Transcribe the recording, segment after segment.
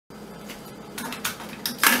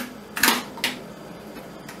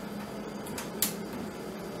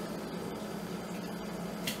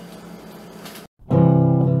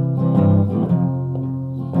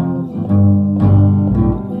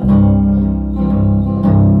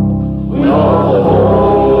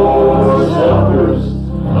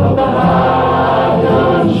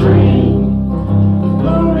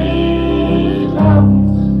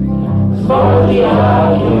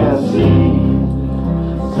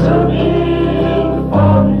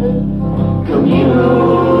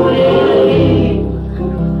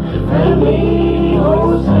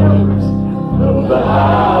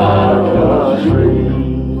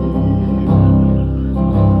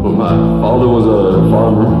was a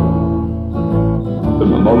farmer, and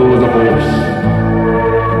my mother was a horse.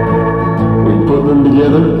 We put them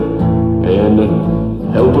together, and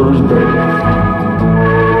helper's brave.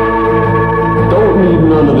 Don't need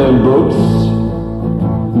none of them books,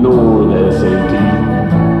 nor the SAT.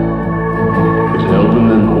 But helping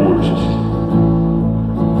them horses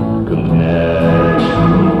comes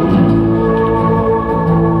naturally.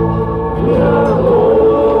 We are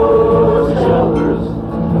horse helpers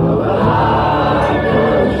of a high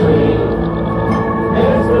country,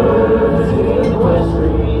 experts in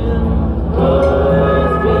equestrian,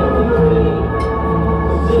 husbandry.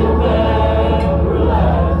 Sit back,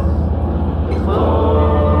 relax, it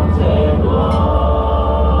won't take long.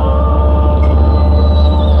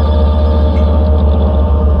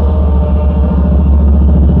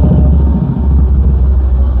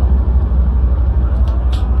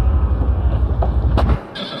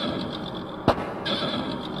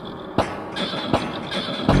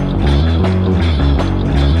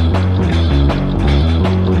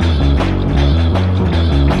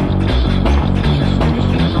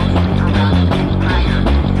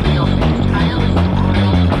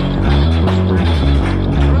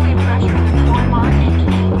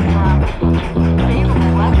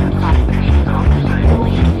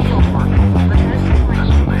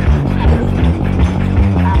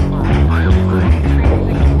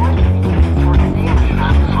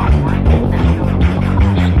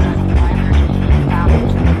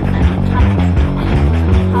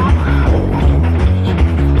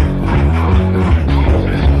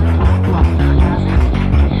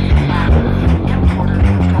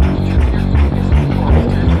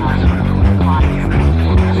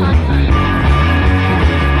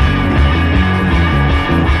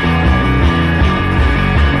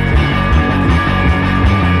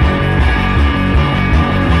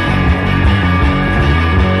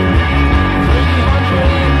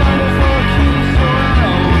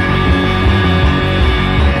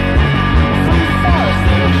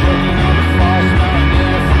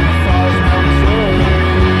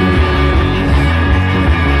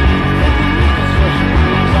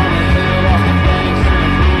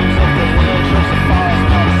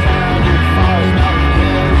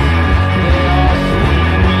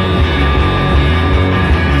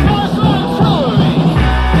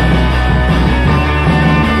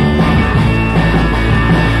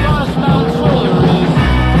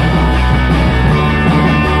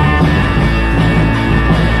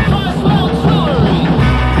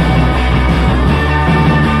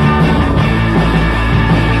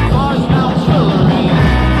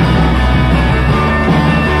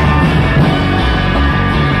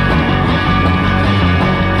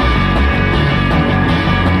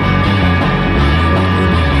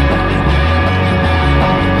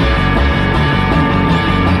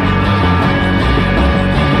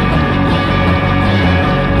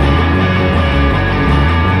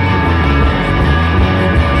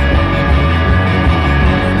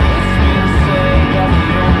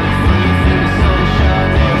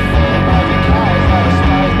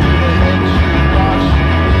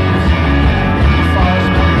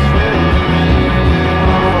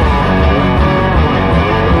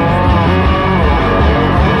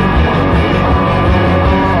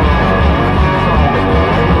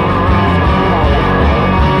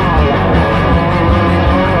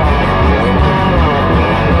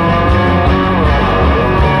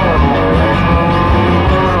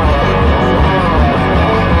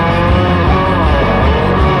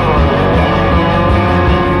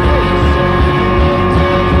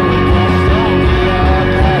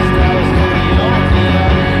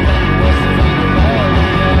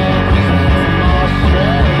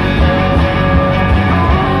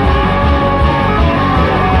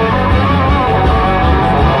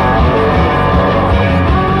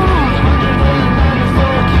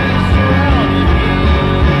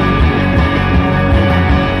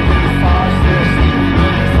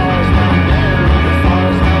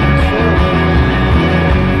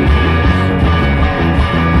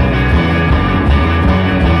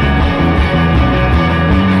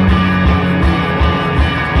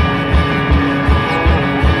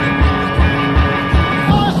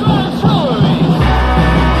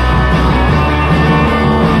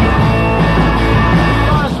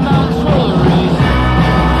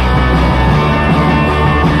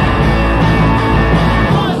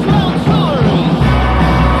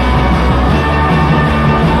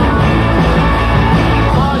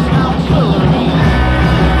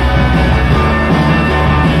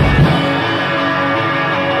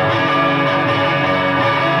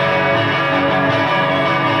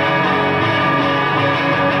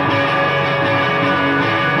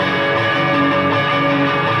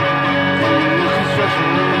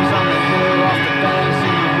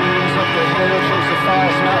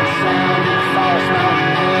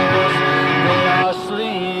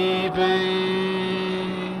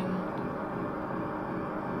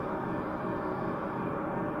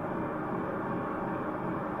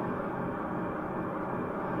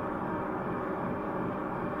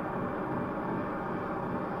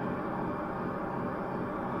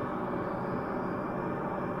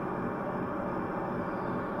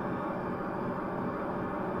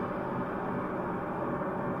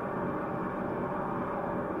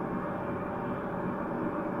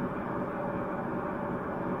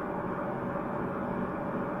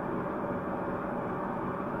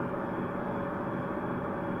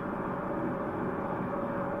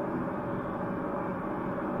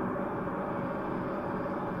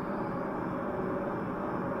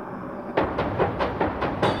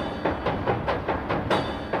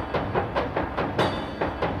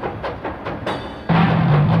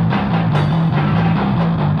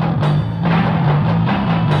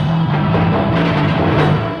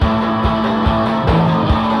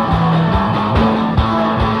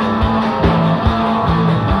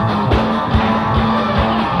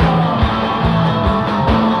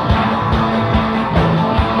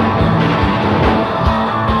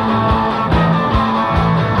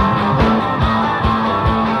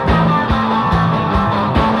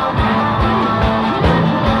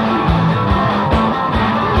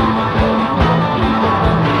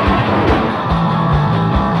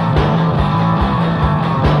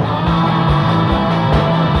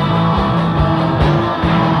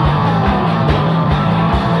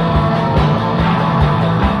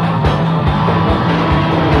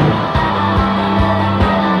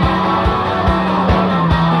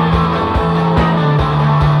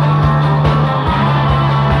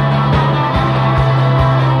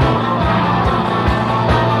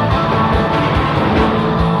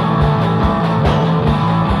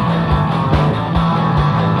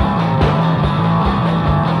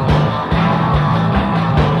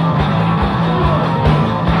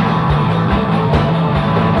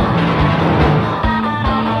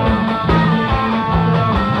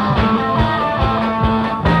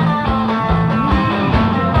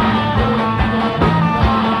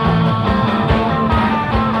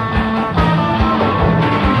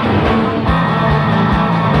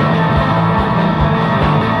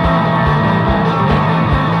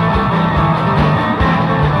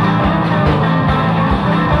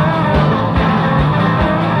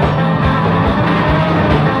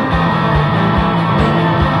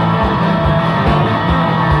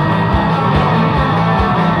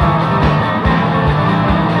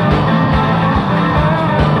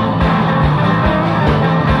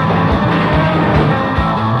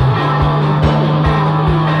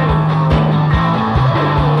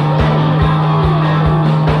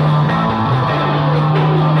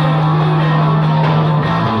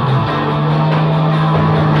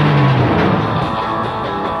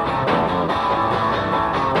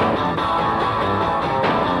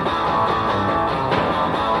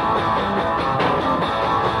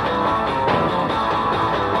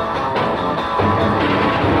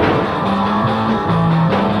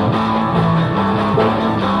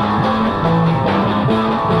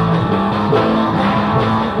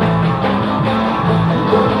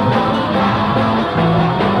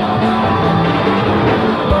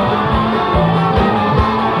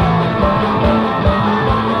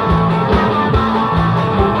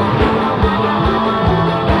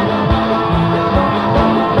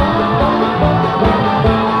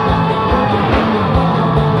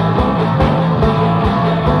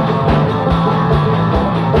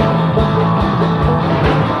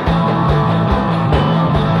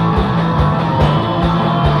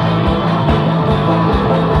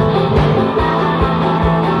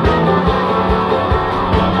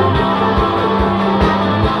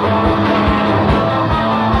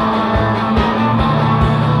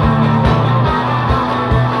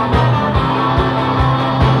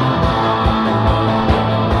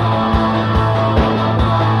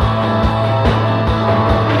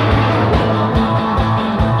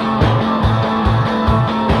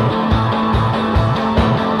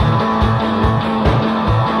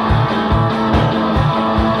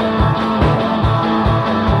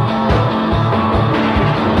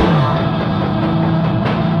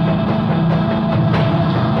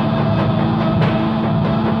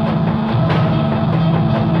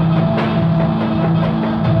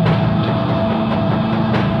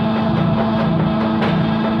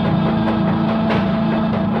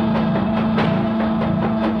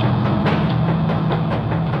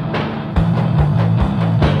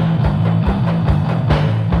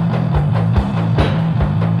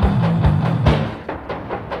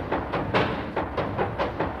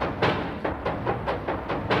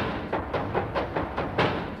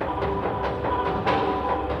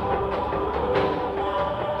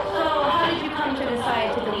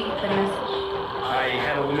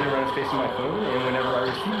 phone, and whenever I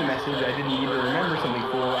received the message I didn't need to remember something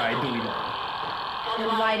for, I deleted it. And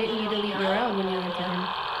why didn't you delete your own when you went to him?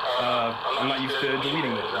 I'm not used to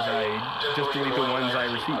deleting those. I just delete the ones I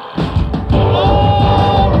received.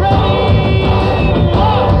 Already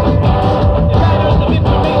lost matters of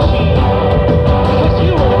information because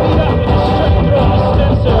you were beat up with a strep throat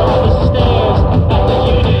dispenser on the stairs at the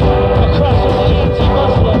unit across from the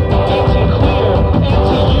anti-Muslim, anti-queer,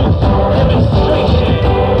 anti-youth demonstration.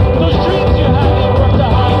 Those dreams you have ain't worth the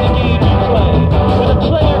hide the game you play, where the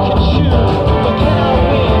player can choose but cannot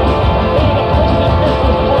win over the person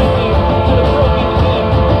missiles pointing to the broken hip.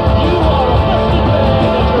 You are a busted man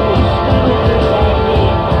and you're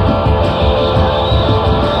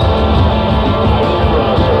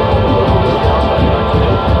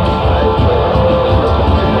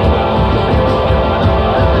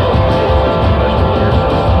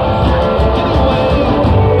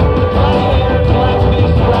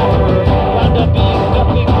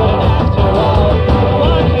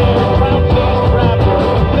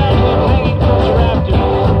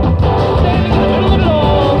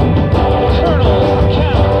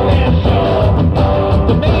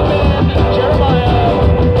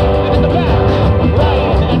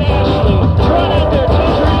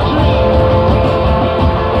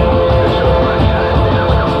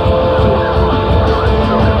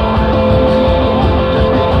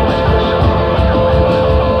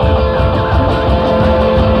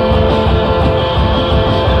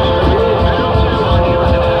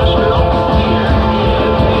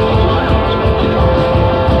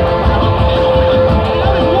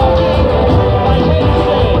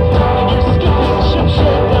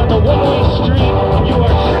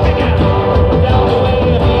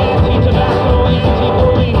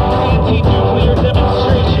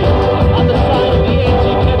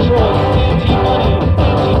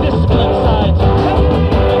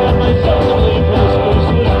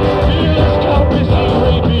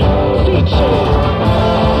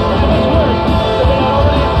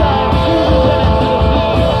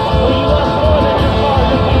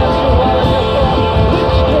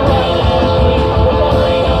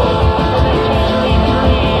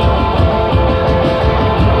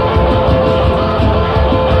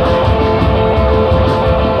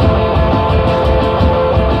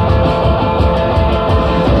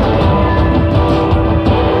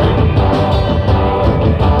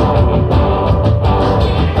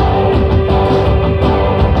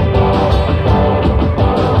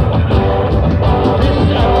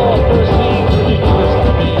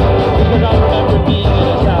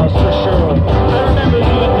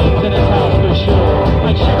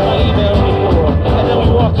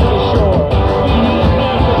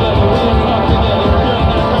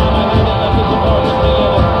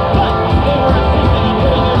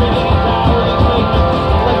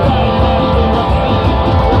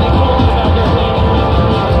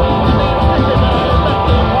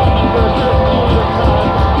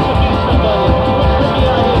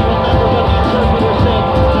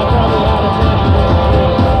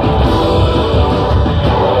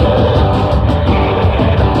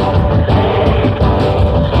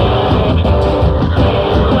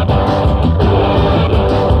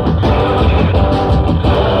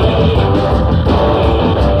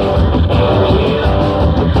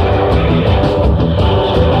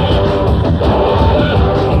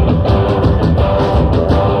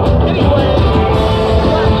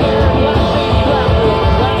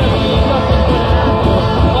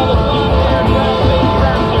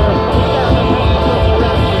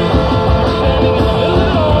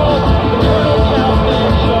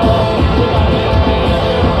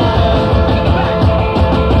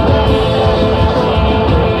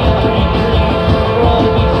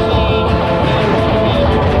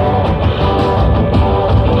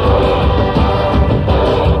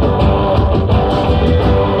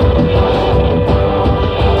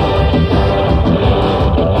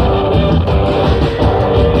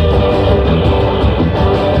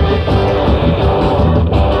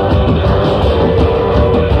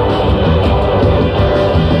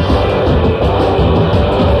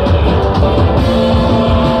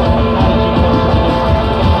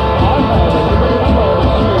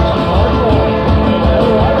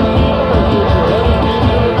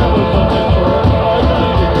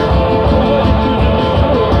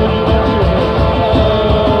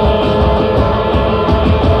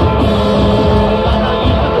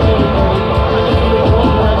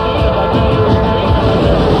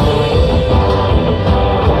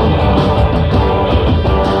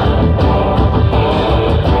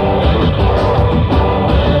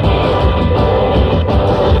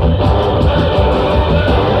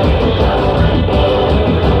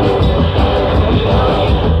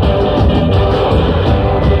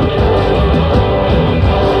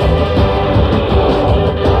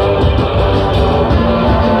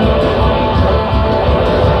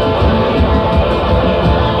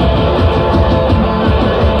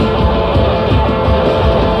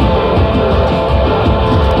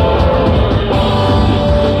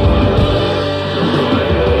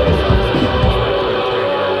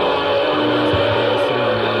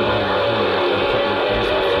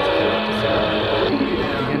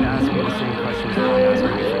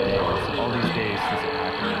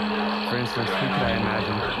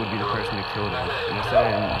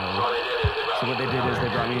So what they did is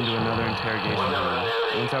they brought me into another interrogation room.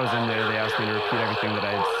 Once I was in there, they asked me to repeat everything that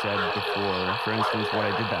I had said before. For instance, what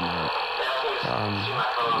I did that night.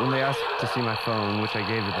 When they asked to see my phone, which I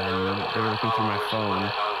gave to them, they were looking through my phone,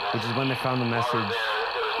 which is when they found the message.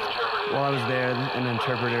 While I was there, an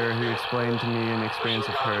interpreter who explained to me an experience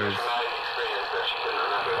of hers.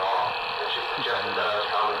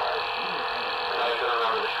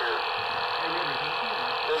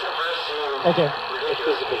 Okay. A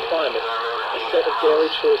physical climate, a set of daily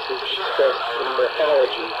choices expressed in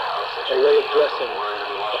morphology, a way of dressing,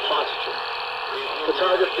 a posture.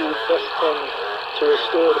 Photography thus tends to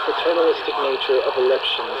restore the paternalistic nature of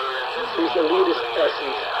elections, whose elitist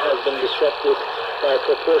essence has been disrupted by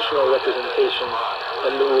proportional representation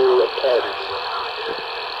and the rule of parties.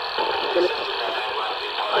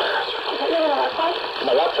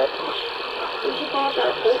 My laptop.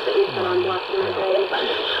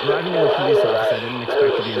 Arriving at the police office, I didn't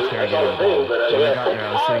expect to be interrogated at all. When I got there,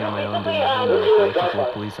 I was sitting on my own doing my homework, and a couple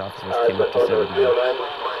of police officers came up to sit with me.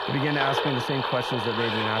 They began to ask me the same questions that they'd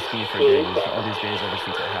been asking me for days, all these days ever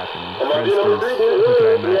since it happened. For instance, who could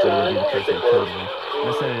I imagine would be the person who killed me? And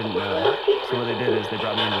I said I didn't know. So what they did is they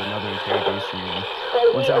brought me into another interrogation room.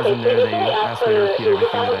 Once I was in there, they asked me to repeat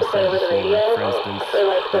everything that I said before. For instance,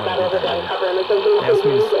 what I did that night. They asked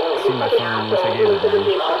me to see my phone, which I gave to them.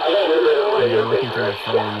 And they were looking through my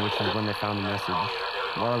phone, which is when they found the message.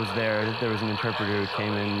 While I was there was an interpreter who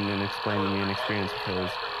came in and explained to me an experience of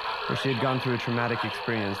hers, where she had gone through a traumatic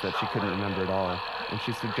experience that she couldn't remember at all, and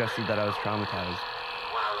she suggested that I was traumatized,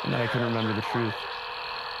 and that I couldn't remember the truth.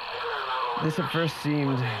 This at first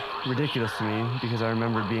seemed ridiculous to me, because I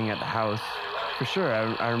remembered being at the house. For sure,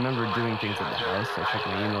 I remembered doing things at the house. I checked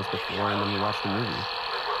my emails before, and then we watched a movie.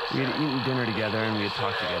 We had eaten dinner together, and we had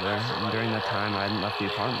talked together, and during that time, I hadn't left the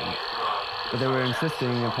apartment. But they were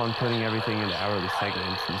insisting upon putting everything into hourly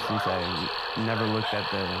segments, and since I never looked at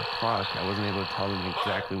the clock, I wasn't able to tell them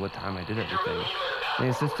exactly what time I did everything. They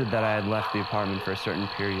insisted that I had left the apartment for a certain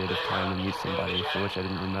period of time to meet somebody, for which I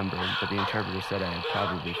didn't remember, but the interpreter said I had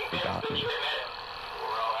probably forgotten.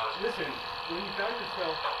 Listen, when you found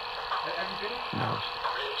yourself, have you finished? No.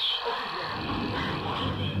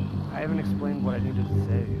 I haven't explained what I needed to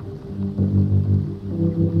say.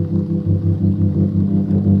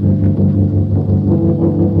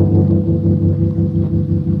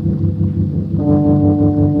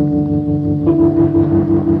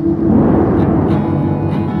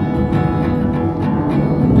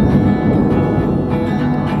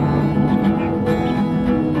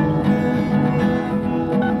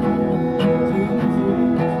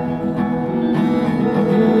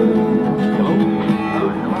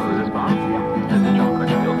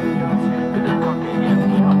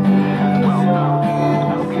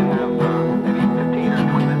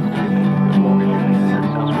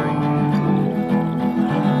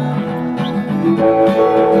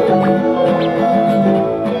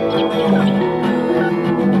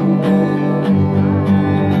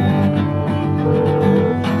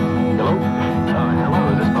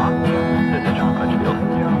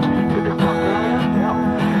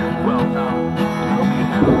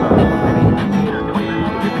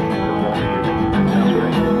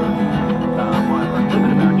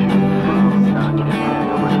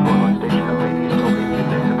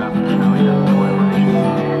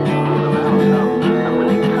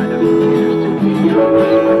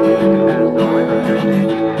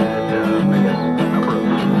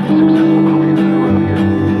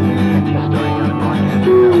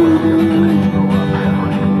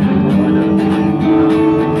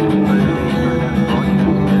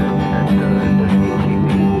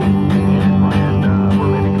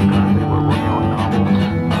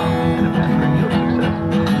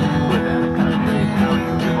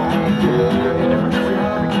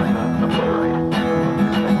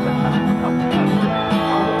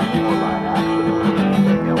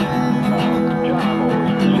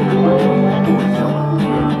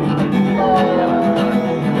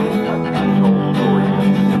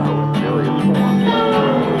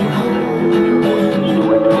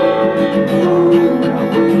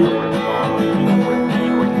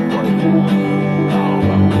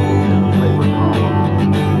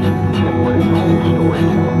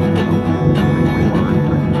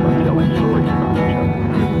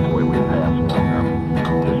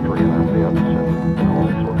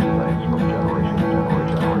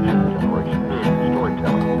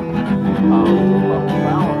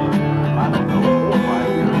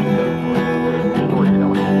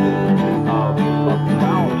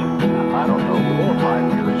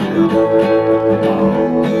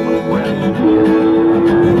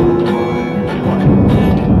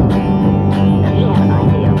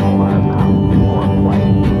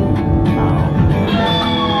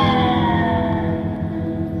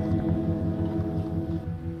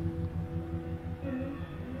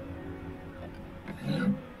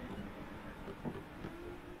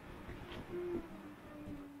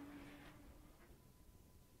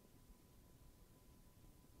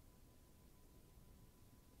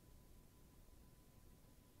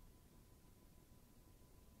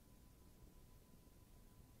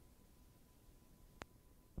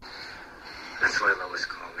 That's why Lois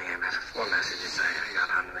called me. I left 4 messages I got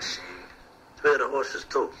on the machine. Spare the horses,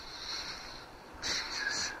 too.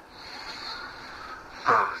 Jesus.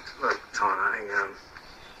 Oh, look, Tona,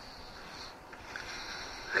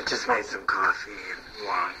 I just made some coffee and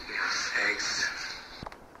eggs.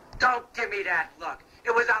 Don't give me that look.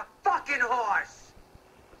 It was a fucking horse.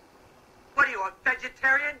 What are you, a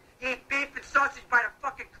vegetarian? You eat beef and sausage by the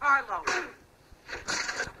fucking carload.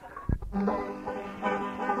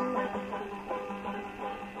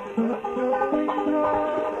 He's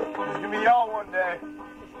gonna be y'all one day.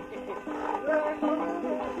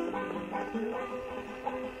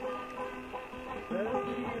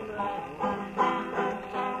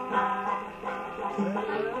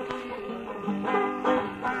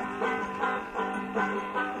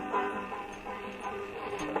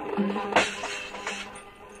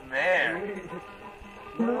 Man.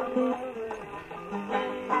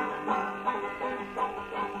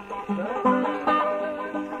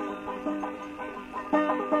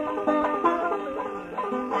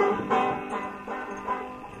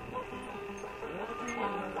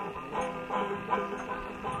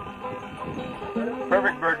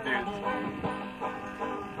 Perfect bird dudes.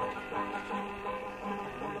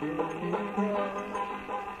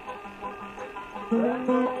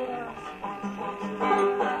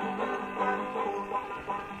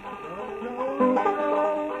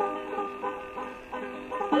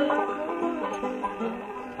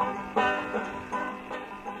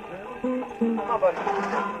 How about you?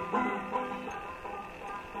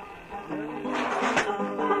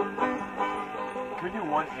 Can we do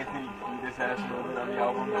one Anthony Kiedis ass moment on the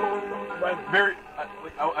album? Right. Very, I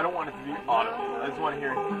don't want it to be audible. I just want to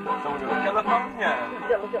hear someone go, California.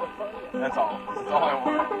 That's all. That's all I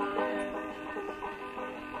want.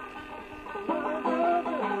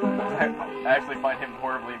 I actually find him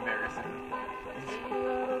horribly embarrassing.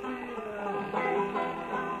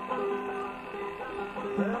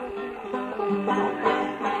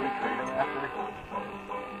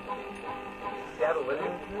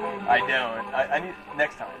 I don't. I need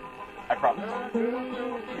next time. I promise. You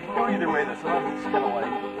can go either way. That's not just kind of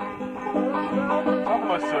like. It's not the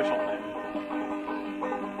most social thing.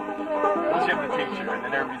 Unless you have the tincture, and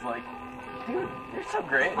then everybody's like, "Dude, you're so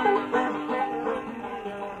great."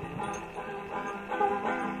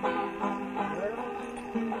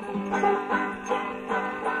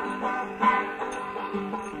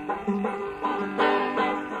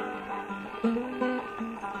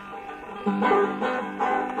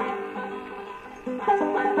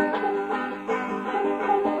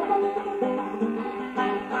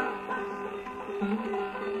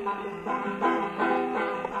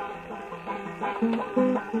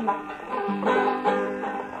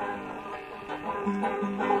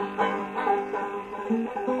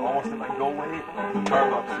 Almost at my goal weight.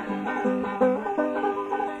 Starbucks here.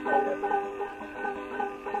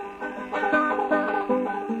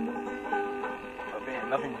 Oh man,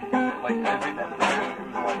 nothing like I did that.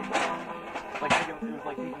 It was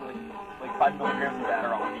like taking 5 milligrams of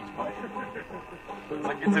Adderall in each bite. It's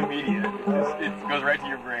like it's immediate. It goes right to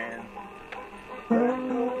your brain.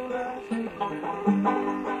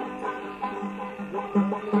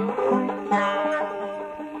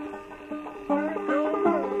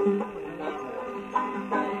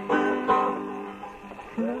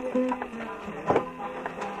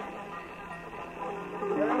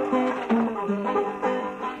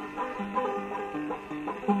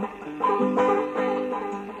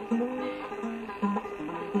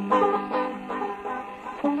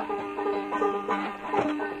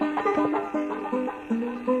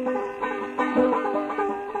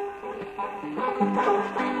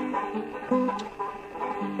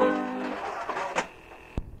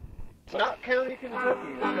 Not County,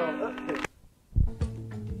 Kentucky. It's called Upton.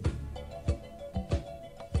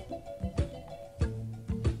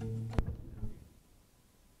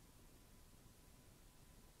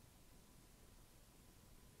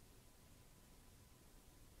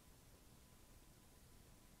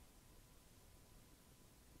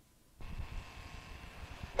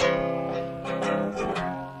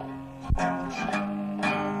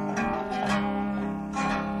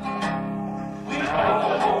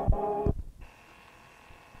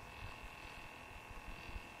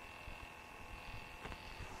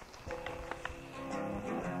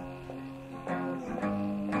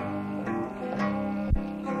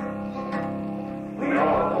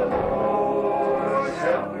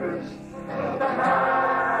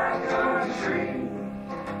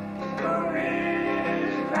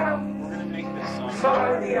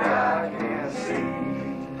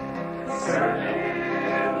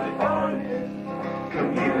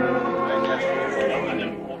 Commute.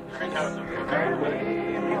 the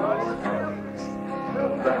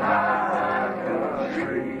high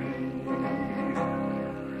country.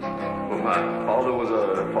 Well, my father was a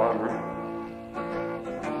farmer,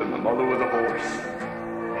 and my mother was a horse.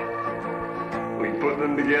 We put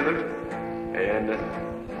them together, and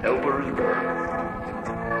helpers birth.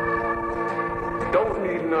 Don't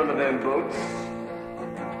need none of them books,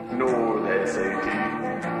 nor the SAT.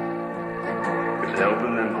 Cause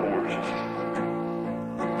helping them horses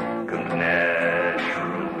comes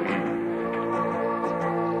naturally.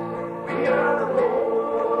 We are the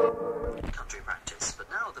Lord. Country practice, but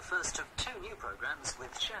now the first of 2 new programs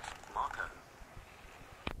with Chef Marco.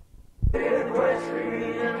 Midwest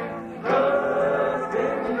freedom,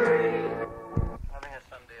 husbandry. Having a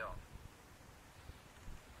Sunday off.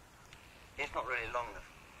 It's not really long enough,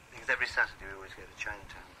 because every Saturday we always go to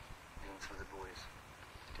Chinatown, and some of the boys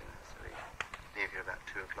dinner, so we leave here about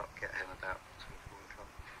 2 o'clock, get home about 3 or 4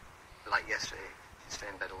 o'clock. Like yesterday, you stay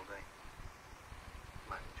in bed all day.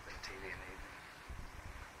 Might watch a bit of TV in the evening.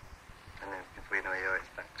 And then before you know it, it's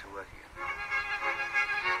back to work again.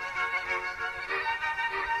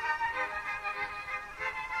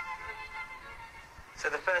 So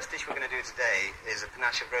the first dish we're going to do today is a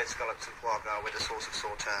panache of roast scallops and foie gras with a sauce of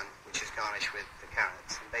Sauterne, which is garnished with the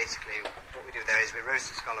carrots. And basically, what we do there is we roast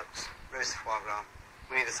the scallops, roast the foie gras,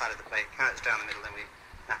 we need the side of the plate, carrots down the middle, then we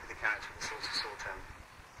nappy the carrots with the sauce of Sauterne.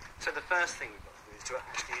 So the first thing we've got to do is to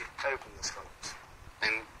actually open the scallops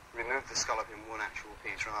and remove the scallop in one actual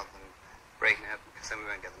piece rather than breaking it up, because then we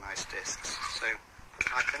won't get the nice discs. So put the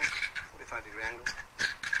knife in, 45-degree angle,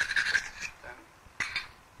 down,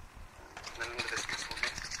 and then under this muscle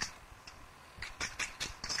here.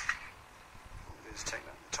 What we do is take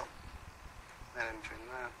that at the top, then in between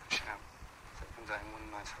there, push it out, so it comes out in one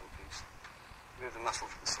nice whole piece. Remove the muscle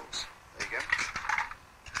from the sauce. There you go.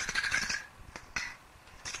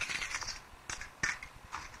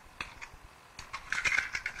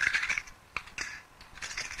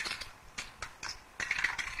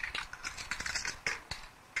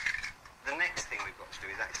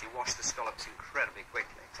 Wash the scallops incredibly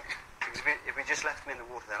quickly, because if we just left them in the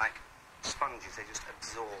water, they're like sponges, they just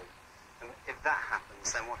absorb. And if that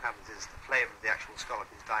happens, then what happens is the flavour of the actual scallop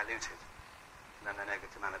is diluted, and then they're no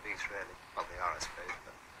good to man a beef, really. Well, they are, I suppose,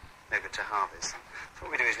 but no good to harvest. So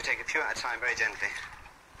what we do is we take a few at a time very gently.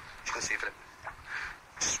 You can see, Philip,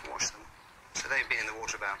 just wash them. So they've been in the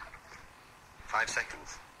water about 5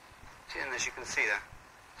 seconds. And as you can see, they're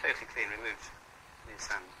totally clean, removed the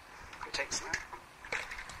sand. We take some out.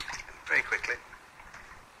 Very quickly.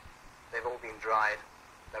 They've all been dried.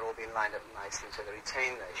 They're all been lined up nicely, so they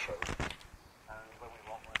retain their shape. And when we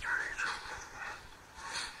want one,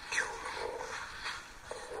 Kill the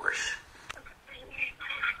whole horse.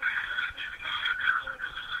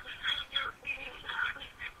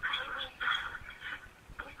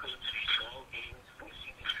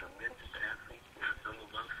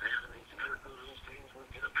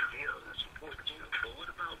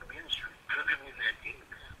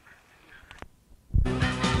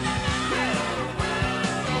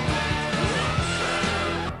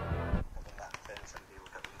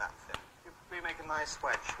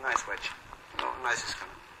 nice wedge. Oh, nice is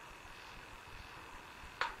coming.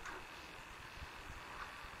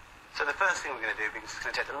 So the first thing we're going to do, because it's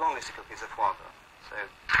going to take the longest to cook, is the foie gras. So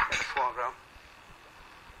get the foie gras,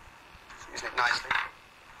 using it nicely.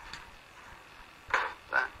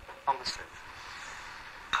 That on the stove.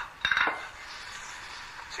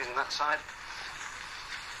 Season that side.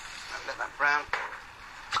 And let that brown.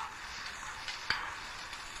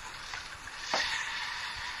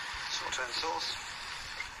 Sauterne sauce.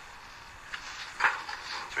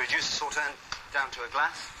 To reduce the sauterne down to a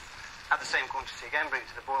glass. Add the same quantity again, bring it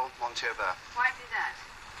to the boil, Montier beurre. Why do that?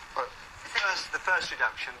 Well, the first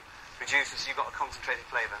reduction reduces, you've got a concentrated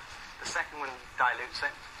flavour. The second one dilutes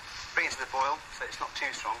it. Bring it to the boil, so it's not too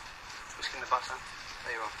strong. Whisk in the butter.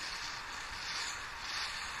 There you are.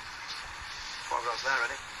 Foie gras there,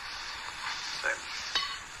 ready? So,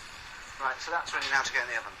 right, so that's ready now to go in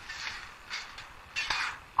the oven.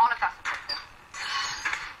 On a faster cooker.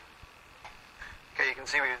 Okay, you can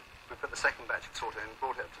see we put the second batch of saute in,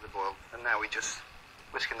 brought it up to the boil, and now we just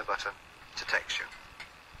whisk in the butter to texture.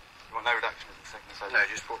 You want no reduction in the second side? No,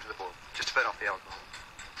 just brought to the boil, just to burn off the alcohol.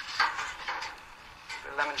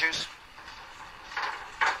 Bit of lemon juice.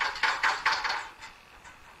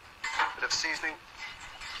 Bit of seasoning.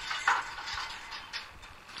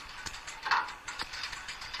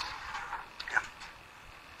 Yeah.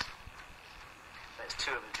 There's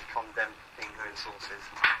two of them to condemn bingo sauces.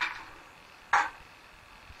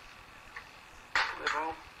 Olive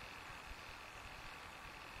oil.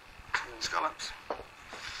 And scallops.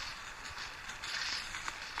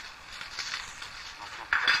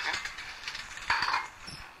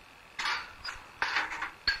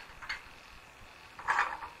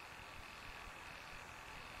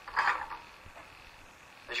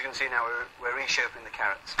 See now, we're reshaping the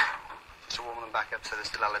carrots. Just to warm them back up so they're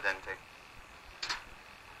still al dente.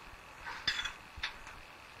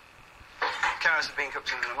 Carrots have been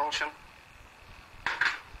cooked in an emulsion.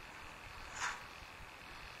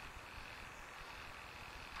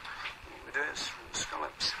 What we do is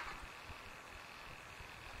scallops.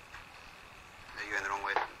 There you're going the wrong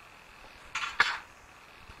way.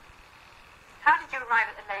 How did you arrive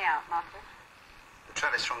at the layout, Master? The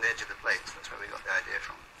trellis from the edge of the plates, that's where we got the idea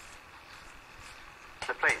from.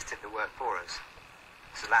 The plates did the work for us.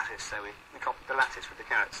 It's a lattice, so we copied the lattice with the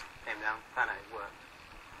carrots. Came down, found out it worked.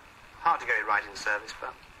 Hard to get it right in service,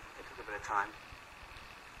 but it took a bit of time.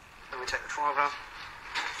 Then we take the foie gras.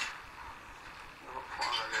 The hot foie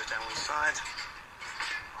gras goes down one side.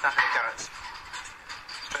 Back of the carrots.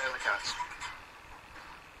 Straight over the carrots.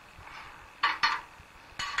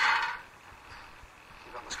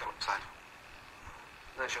 You've got the scallop side.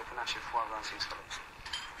 There's your panache of foie gras and scallops.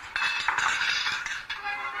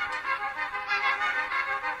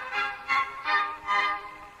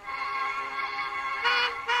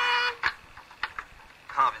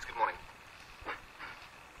 Harvey's, good morning.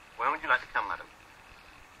 When would you like to come, madam?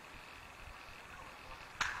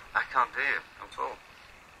 I can't do you, I'm told.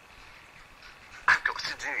 I've got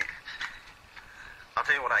to do you. I'll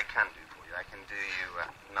tell you what I can do for you. I can do you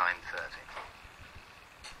at 9:30.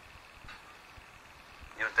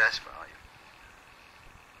 You're desperate, are you?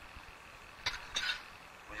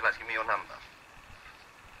 Would you like to give me your number?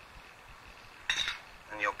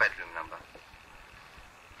 And your bedroom number?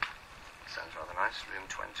 Sounds rather nice. Room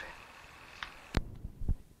 20.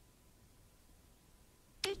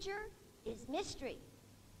 Future is mystery.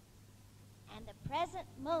 And the present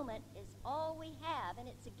moment is all we have, and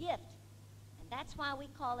it's a gift. And that's why we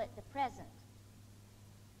call it the present.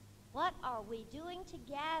 What are we doing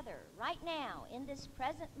together right now in this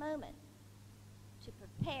present moment to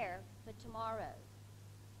prepare for tomorrow?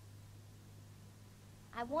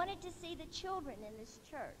 I wanted to see the children in this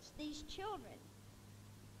church. These children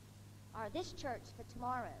are this church for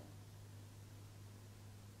tomorrow.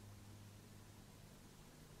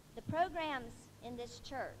 The programs in this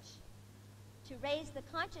church to raise the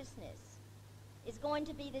consciousness is going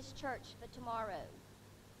to be this church for tomorrow.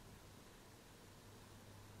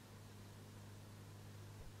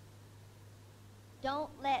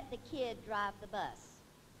 Don't let the kid drive the bus.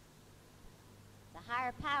 The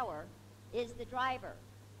higher power is the driver.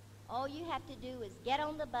 All you have to do is get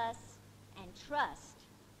on the bus and trust.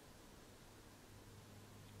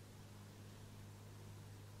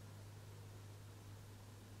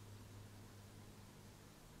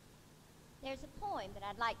 There's a poem that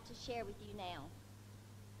I'd like to share with you now,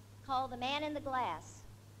 called The Man in the Glass.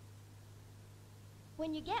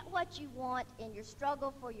 When you get what you want in your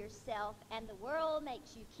struggle for yourself and the world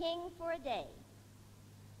makes you king for a day,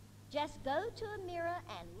 just go to a mirror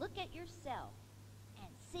and look at yourself and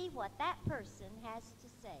see what that person has to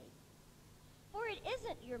say. For it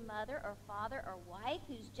isn't your mother or father or wife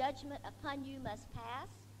whose judgment upon you must pass.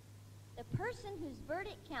 The person whose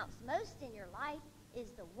verdict counts most in your life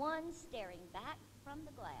is the one staring back from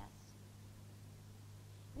the glass.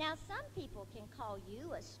 Now, some people can call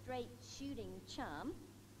you a straight shooting chum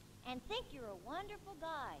and think you're a wonderful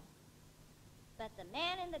guy. But the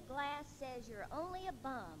man in the glass says you're only a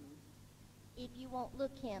bum if you won't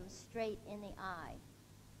look him straight in the eye.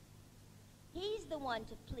 He's the one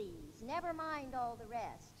to please, never mind all the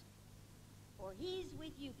rest, for he's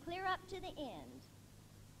with you clear up to the end.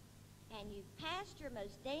 And you've passed your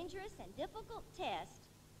most dangerous and difficult test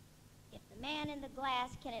if the man in the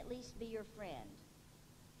glass can at least be your friend.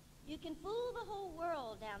 You can fool the whole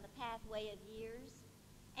world down the pathway of years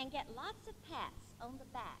and get lots of pats on the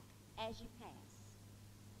back as you pass.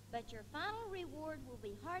 But your final reward will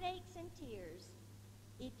be heartaches and tears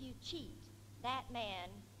if you cheat that man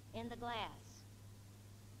in the glass.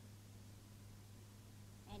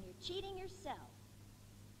 And you're cheating yourself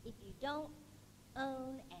if you don't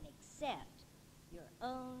own and accept your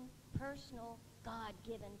own personal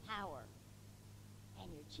God-given power.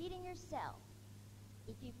 And you're cheating yourself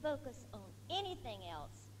if you focus on anything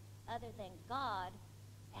else other than God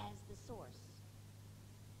as the source.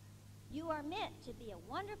 You are meant to be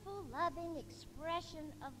a wonderful, loving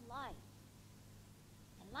expression of life.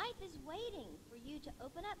 And life is waiting for you to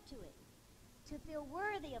open up to it, to feel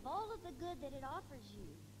worthy of all of the good that it offers you.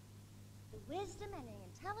 The wisdom and the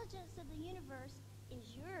intelligence of the universe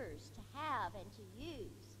is yours to have and to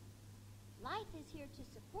use. Life is here to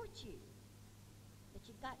support you, but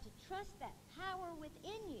you've got to trust that power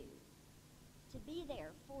within you to be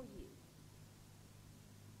there for you.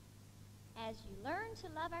 As you learn to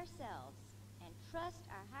love ourselves and trust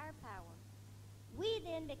our higher power, We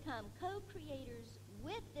then become co-creators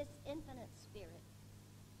with this infinite spirit.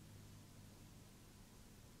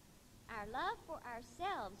 Our love for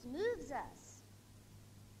ourselves moves us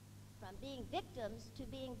from being victims to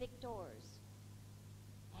being victors.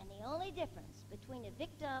 And the only difference between a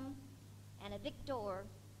victim and a victor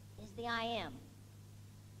is the I am.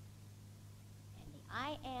 And the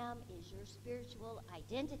I am is your spiritual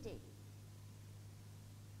identity.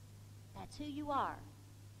 That's who you are.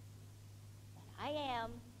 That I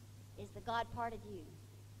am is the God part of you.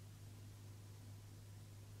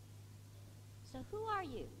 So who are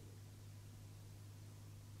you?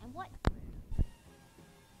 And what?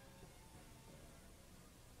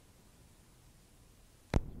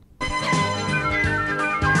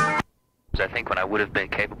 I think when I would have been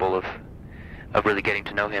capable of really getting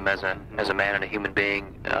to know him as a man and a human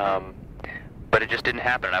being, but it just didn't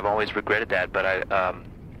happen. I've always regretted that. But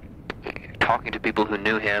talking to people who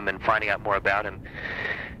knew him and finding out more about him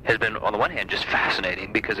has been, on the one hand, just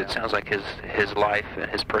fascinating, because it sounds like his life and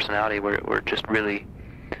his personality were just really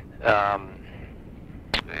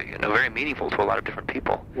very meaningful to a lot of different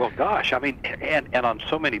people. Well, gosh, I mean, and on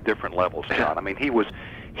so many different levels, John. I mean, he was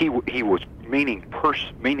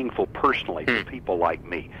meaningful personally to people like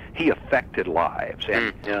me. He affected lives,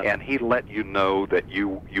 and he let you know that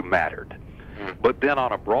you mattered. But then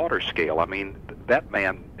on a broader scale, I mean, that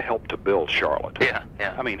man helped to build Charlotte. Yeah.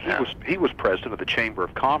 I mean, he was president of the Chamber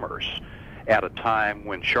of Commerce at a time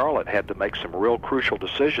when Charlotte had to make some real crucial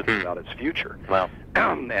decisions about its future. Wow.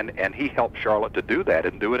 And he helped Charlotte to do that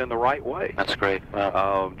and do it in the right way. That's great.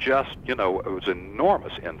 Wow. It was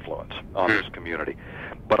enormous influence on this community.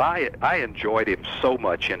 But I enjoyed him so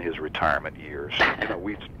much in his retirement years.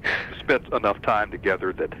 We spent enough time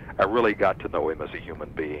together that I really got to know him as a human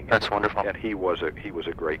being. That's wonderful. And he was a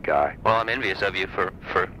great guy. Well, I'm envious of you for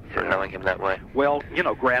knowing him that way. Well,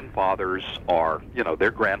 grandfathers are,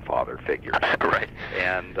 they're grandfather figures. Right.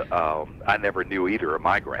 And I never knew either of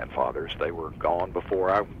my grandfathers. They were gone before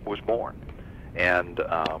I was born. And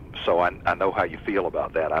so I know how you feel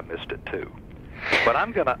about that. I missed it too. But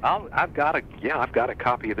I've got a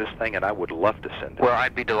copy of this thing, and I would love to send it. Well,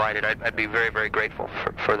 I'd be delighted. I'd be very, very grateful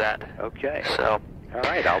for that. Okay. So. All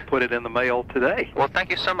right, I'll put it in the mail today. Well, thank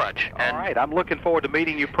you so much. All right, I'm looking forward to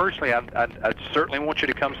meeting you personally. I certainly want you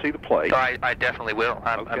to come see the play. I definitely will.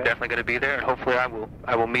 I'm definitely going to be there, and hopefully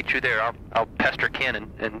I will meet you there. I'll pester Ken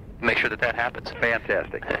and make sure that happens.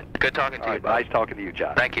 Fantastic. Good talking to you, Bob. Nice talking to you,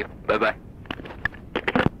 John. Thank you. Bye-bye.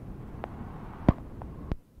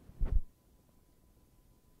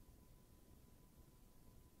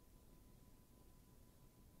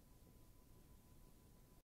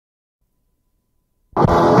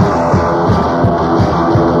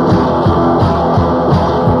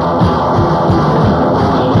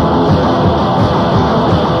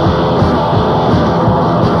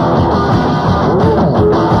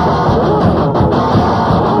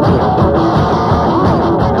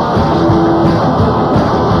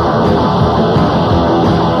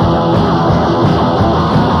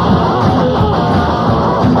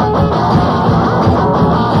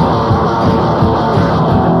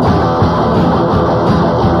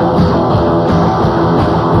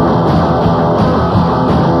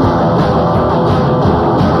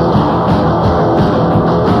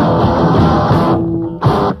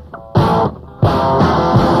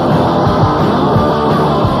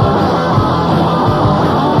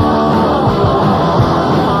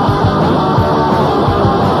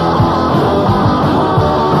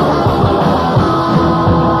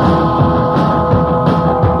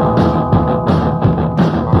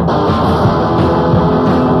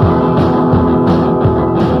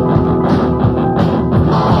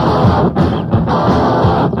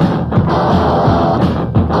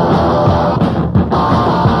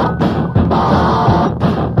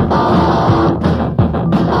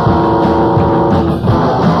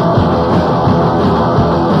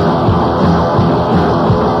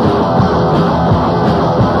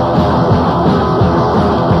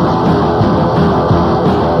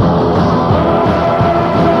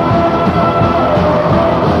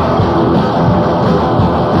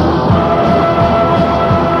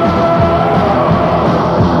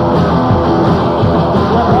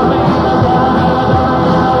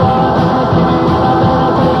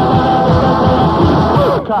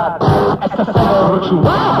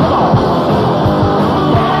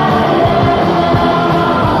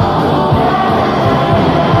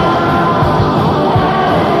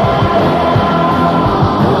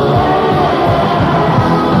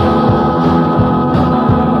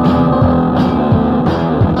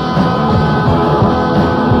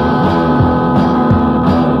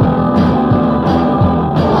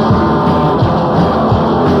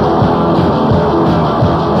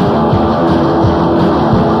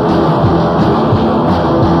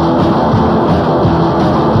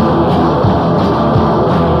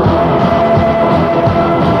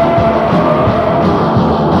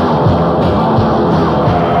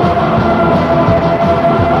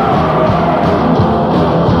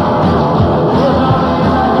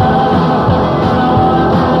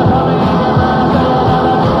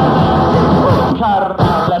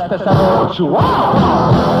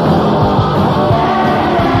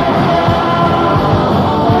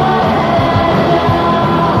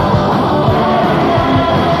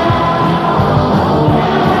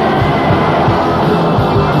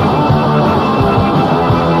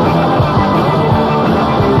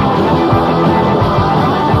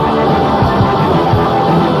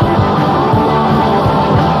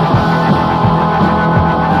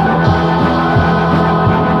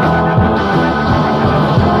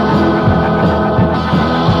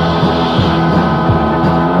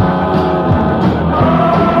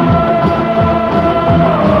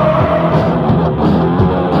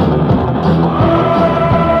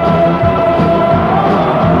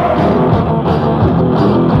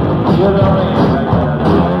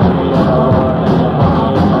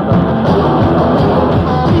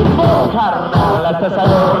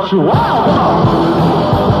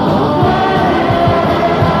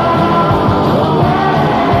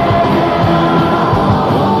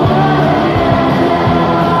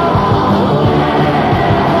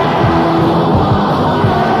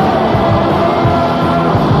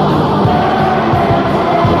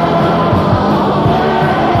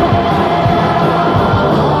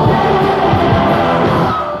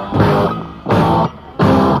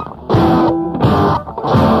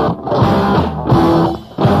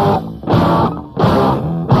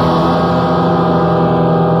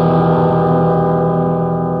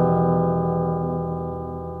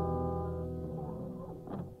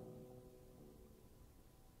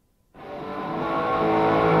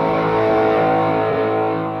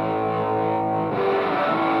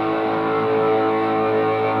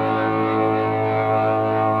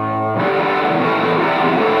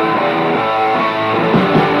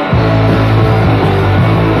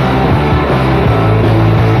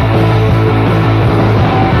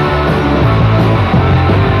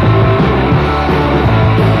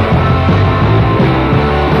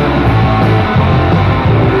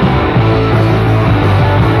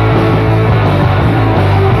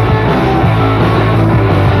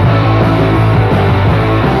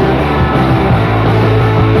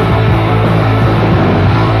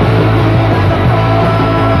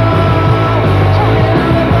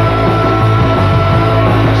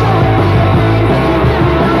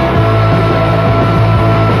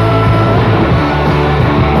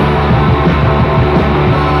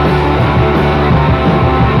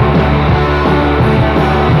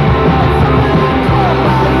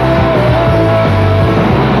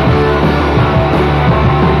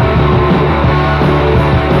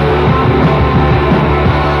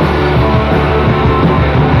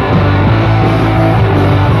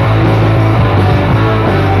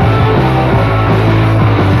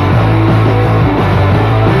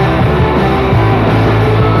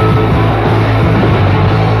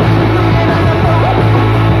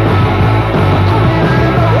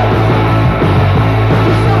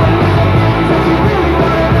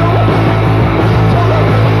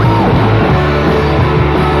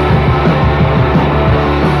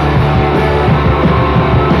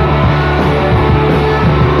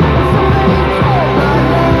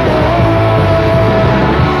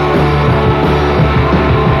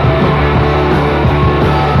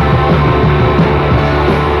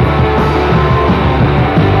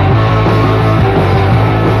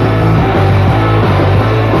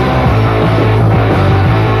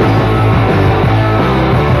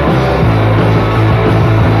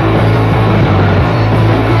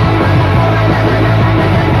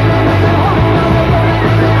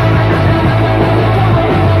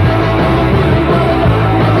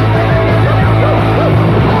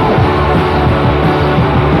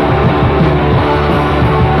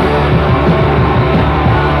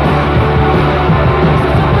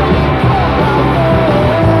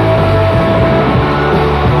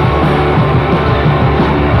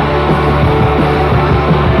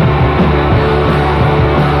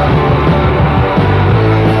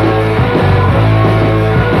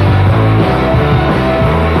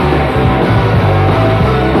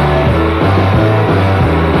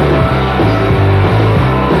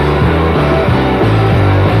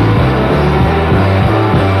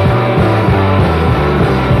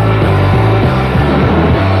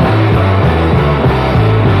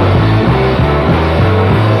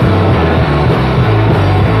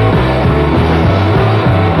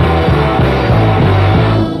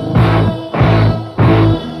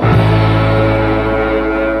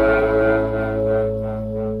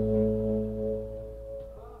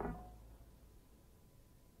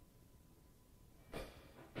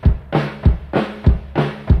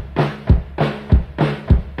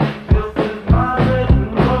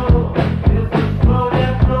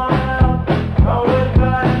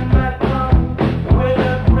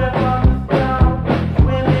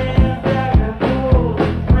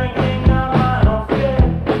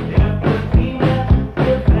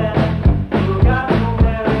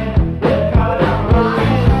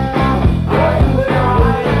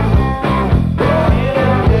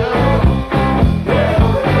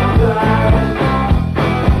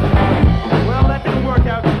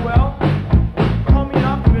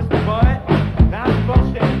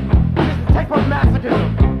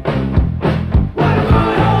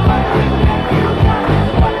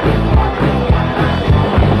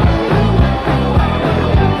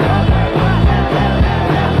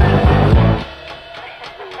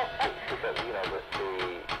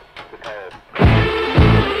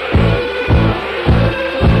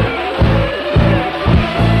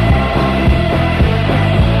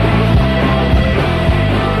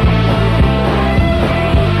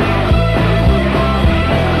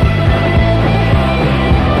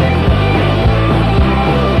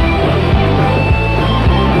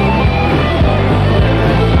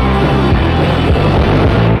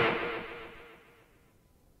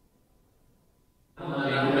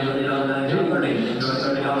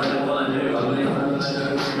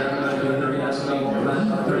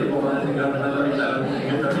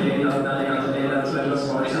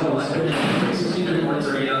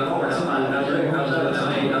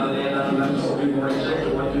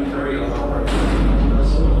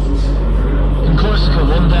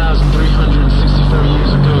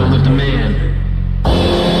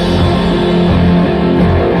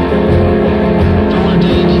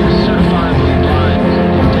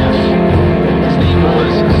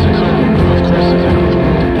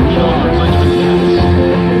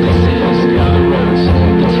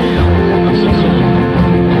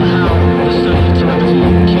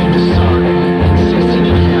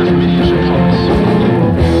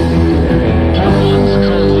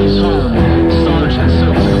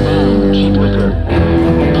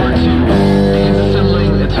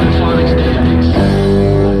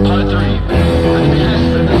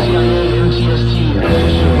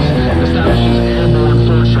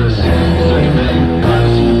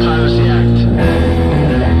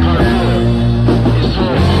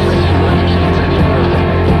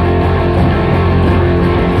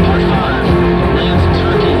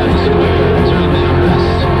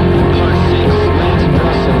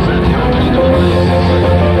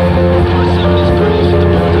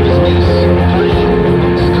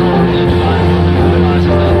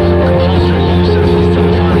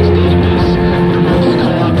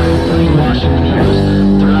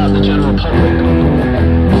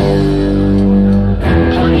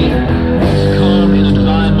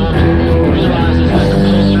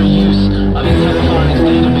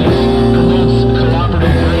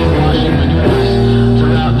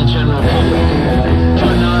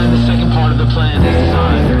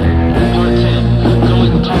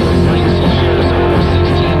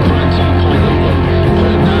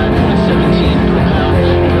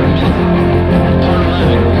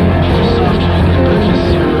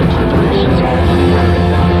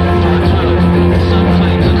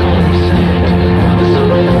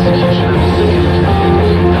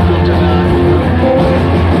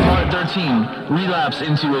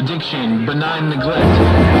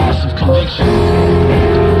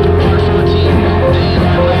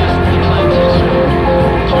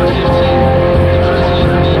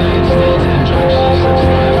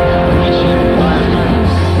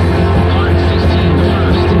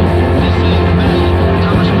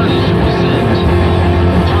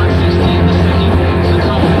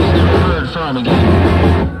 time again.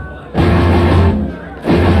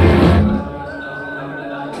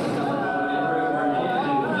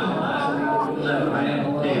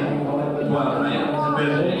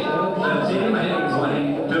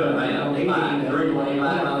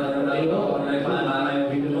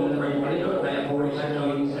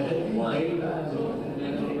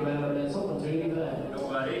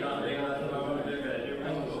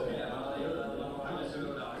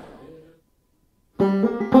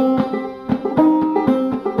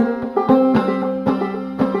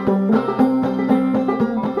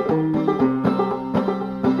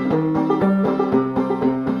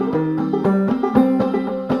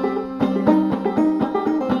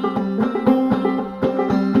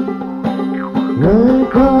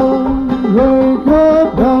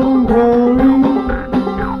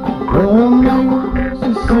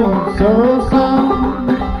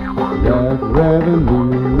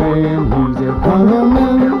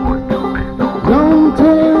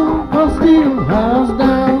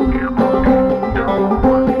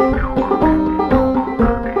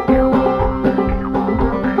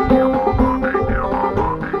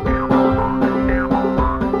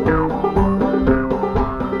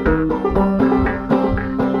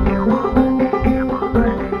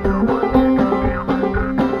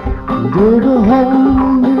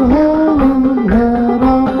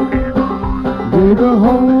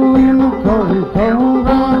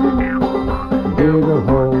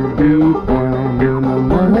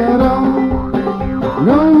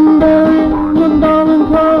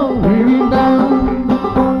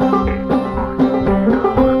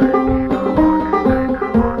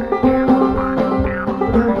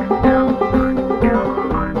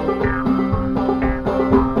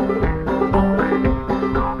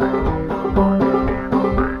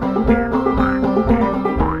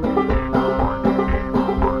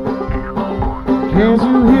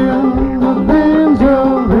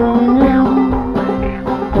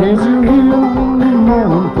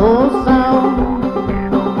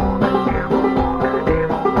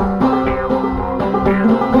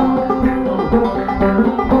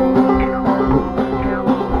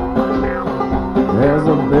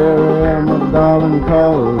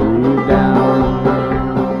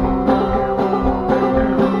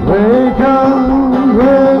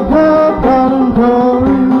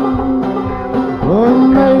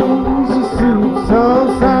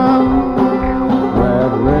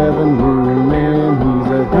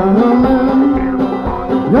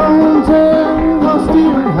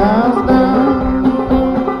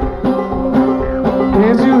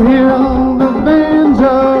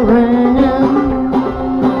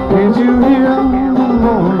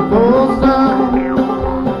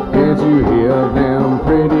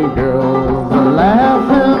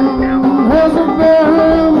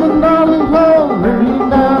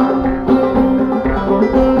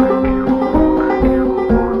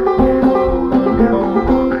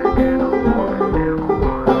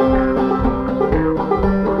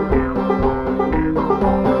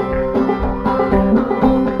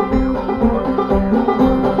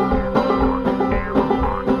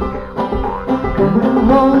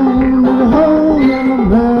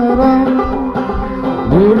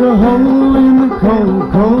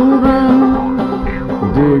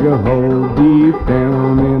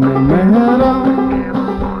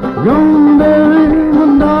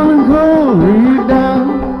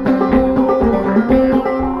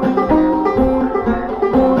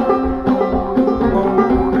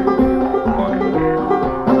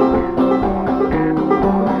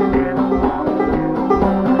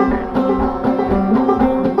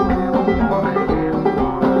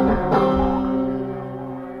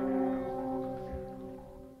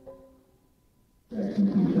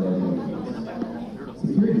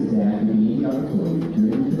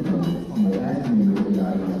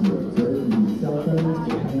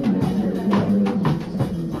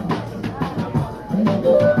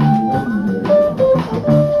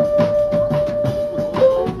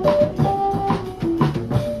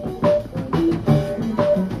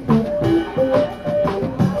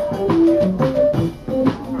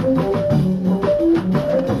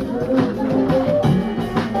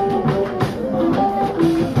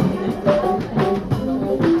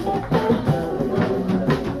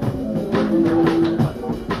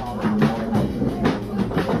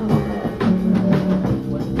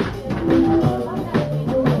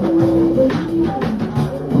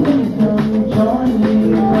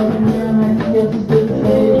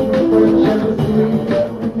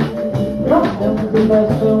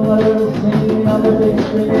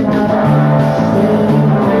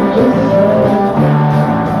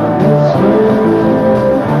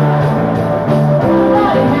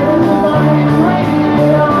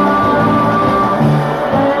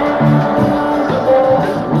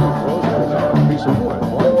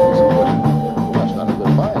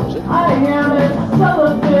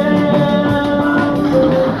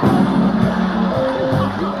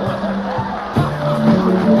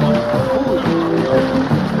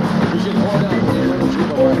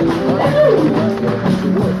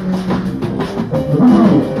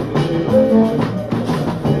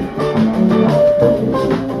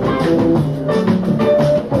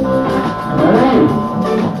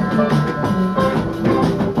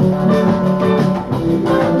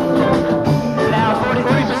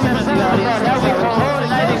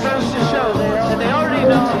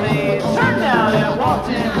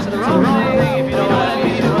 It's the wrong thing if you don't let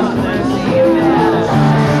me trust them.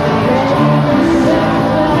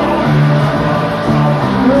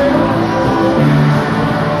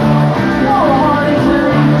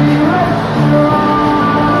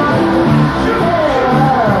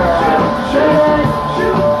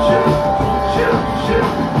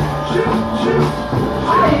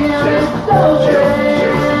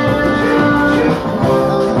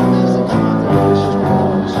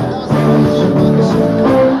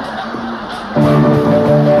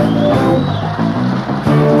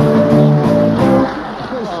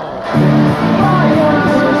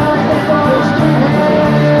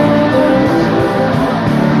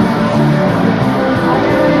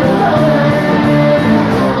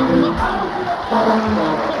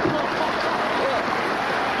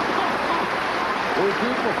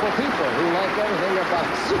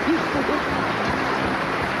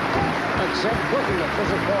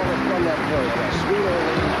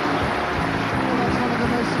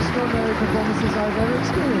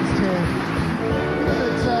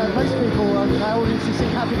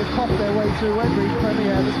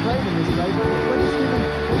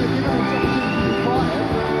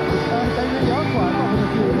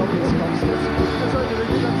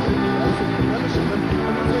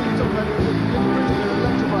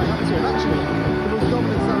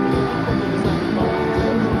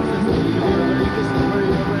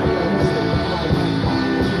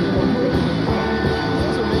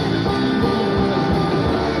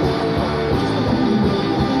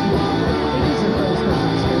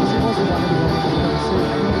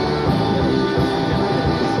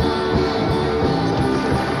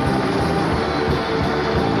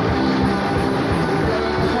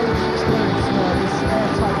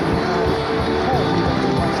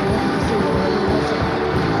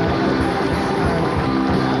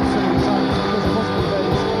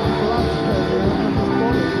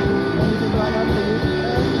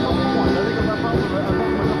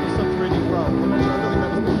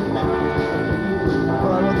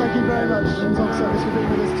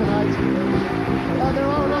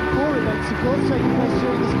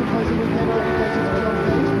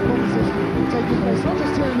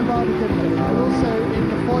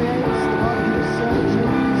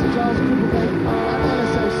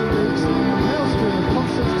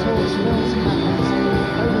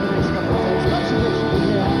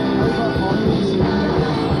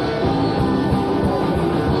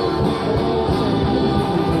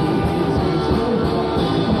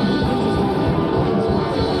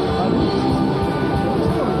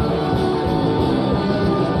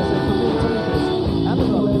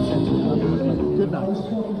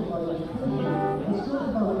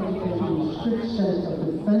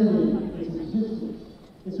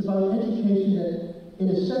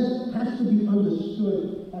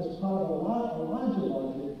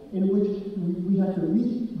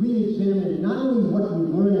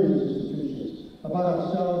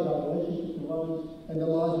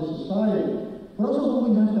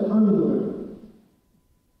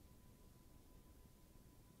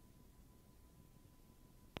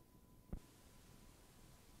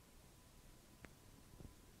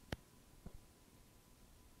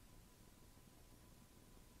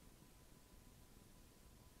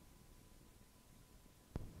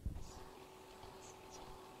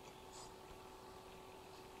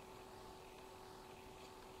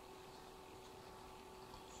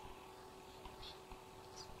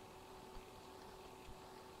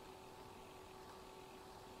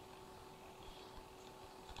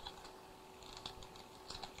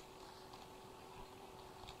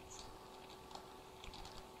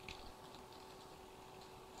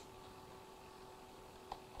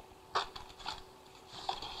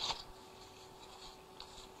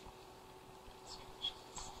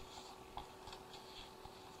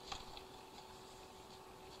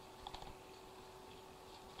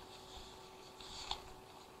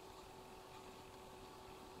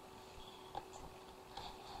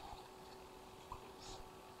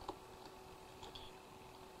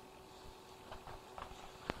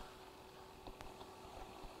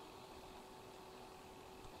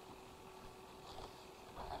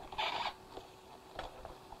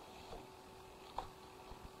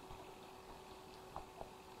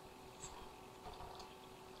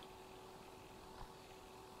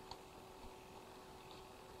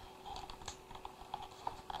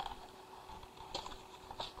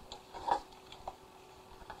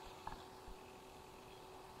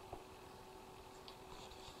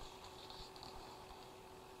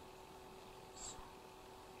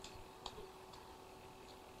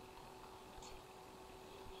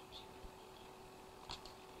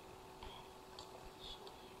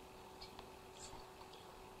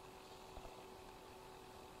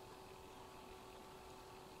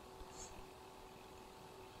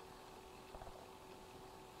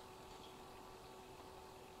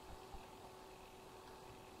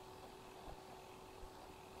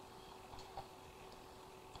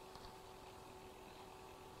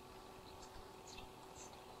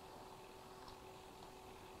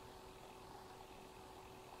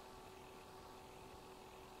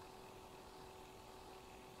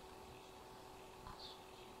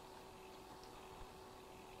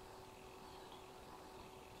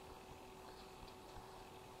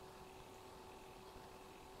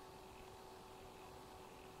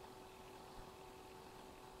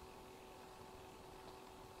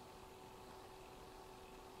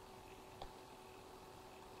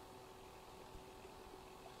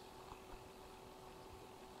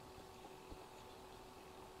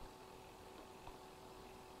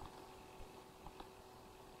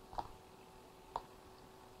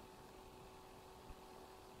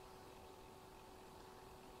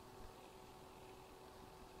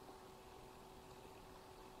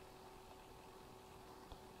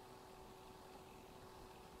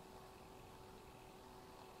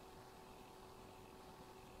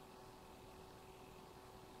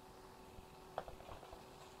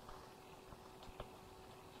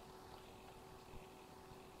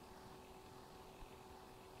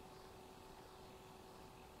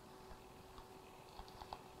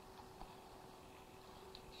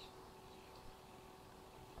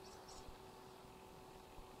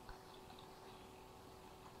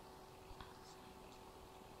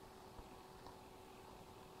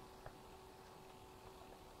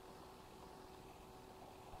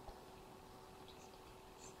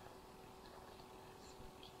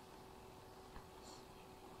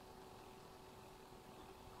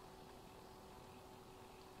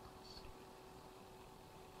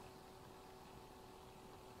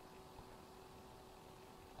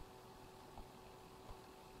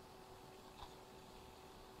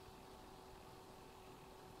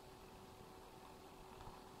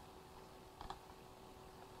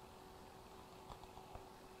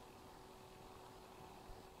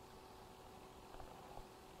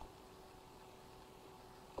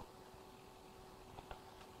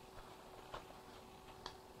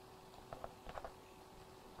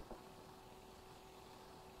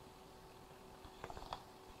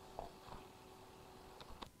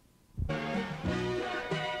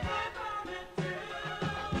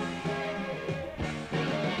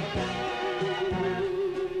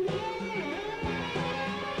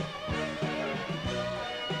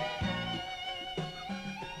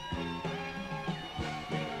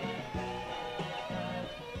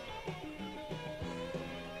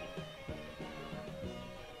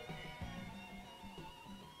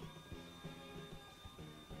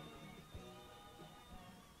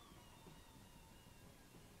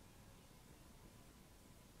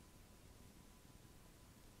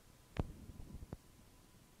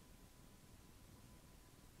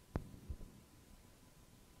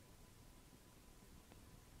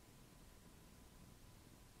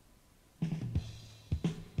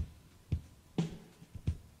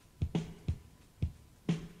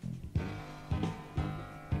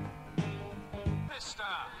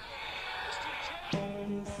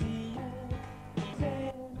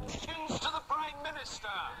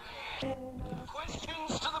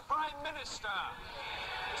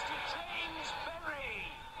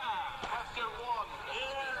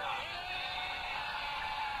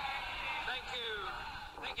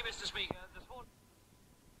 Mr. Speaker, this morning...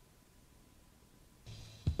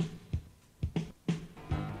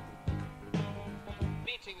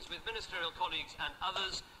 meetings with ministerial colleagues and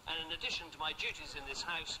others, and in addition to my duties in this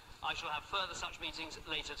House, I shall have further such meetings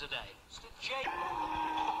later today.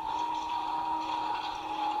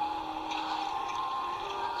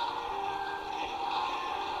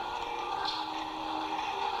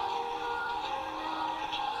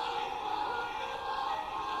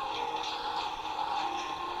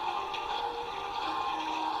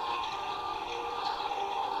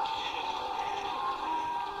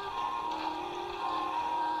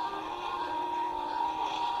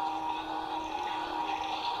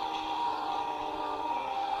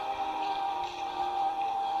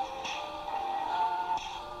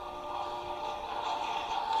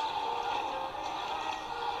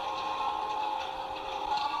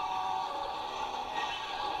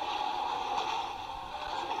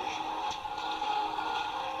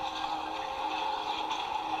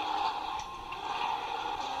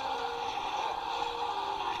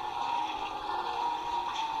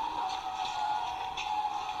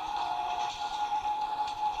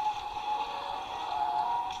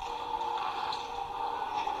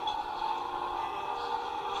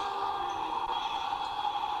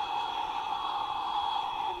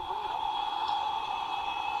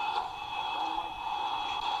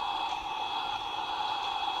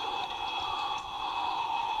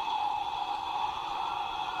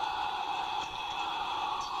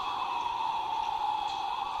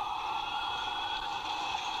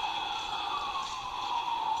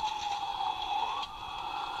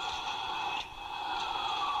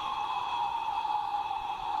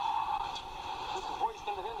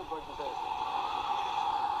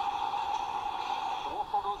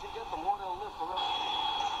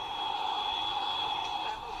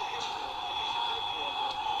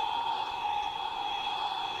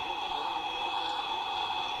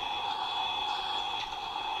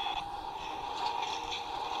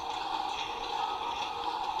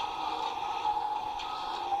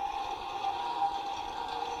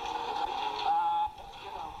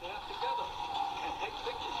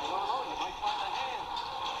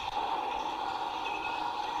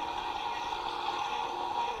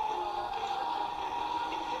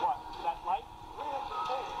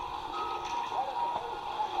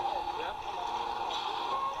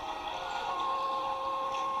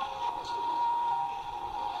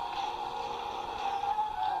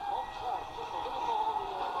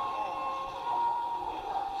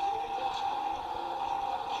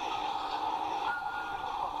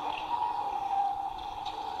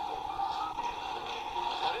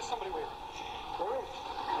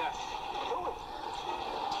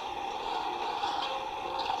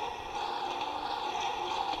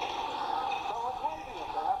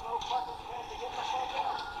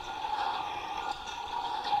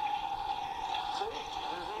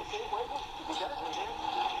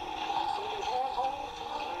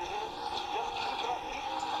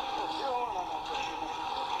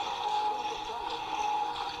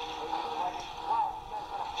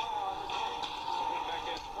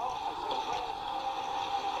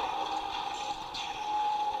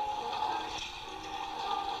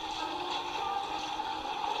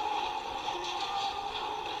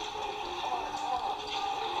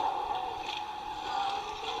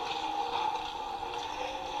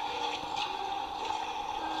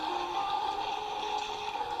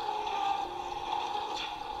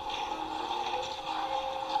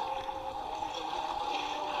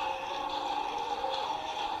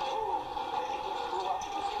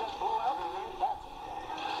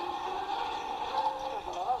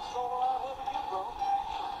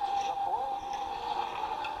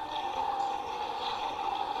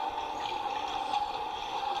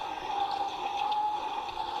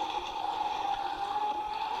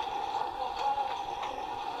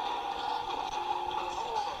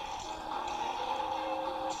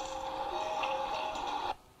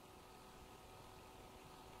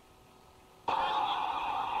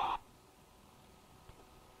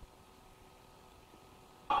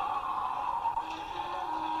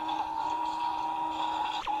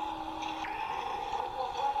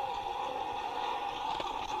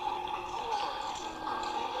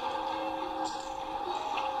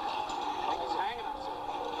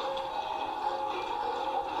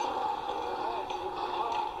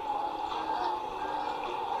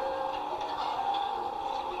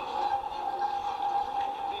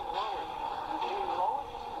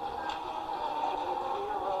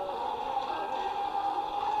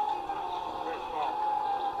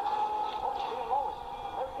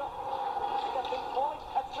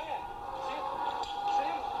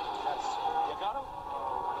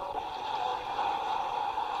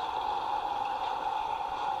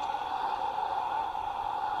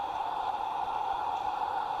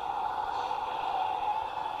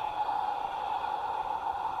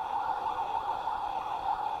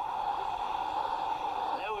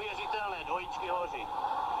 dvojičky hoří.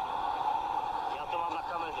 Já to mám na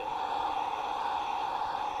kameře.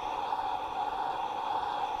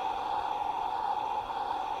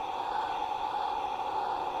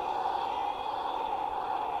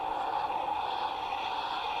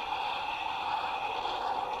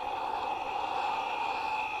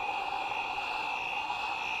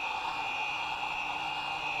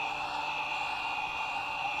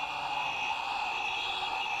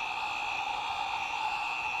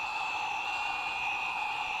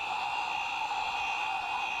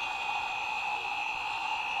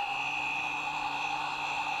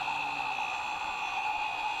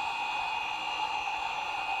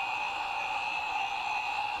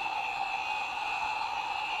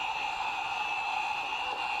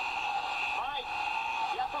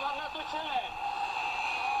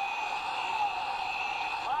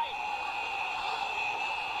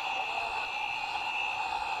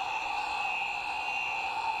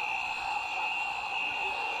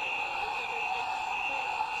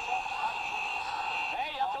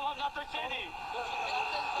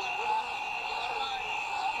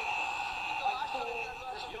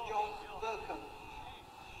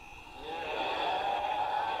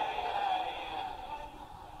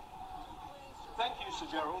 Thank you, Sir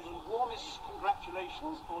Gerald, and warmest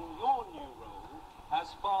congratulations on your new role as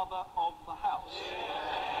Father of the House.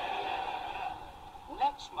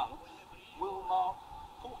 Next month will mark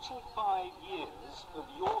 45 years of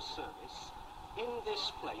your service in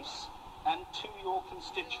this place and to your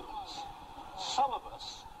constituents. Some of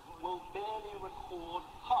us will barely record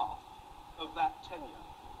half of that tenure.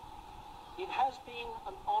 It has been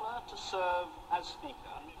an honour to serve as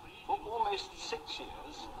Speaker for almost 6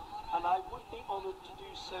 years, and I would be honoured to do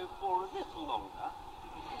so for a little longer,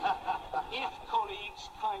 if colleagues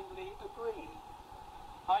kindly agree.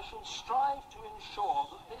 I shall strive to ensure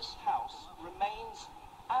that this House remains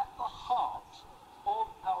at the heart of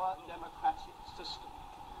our democratic system.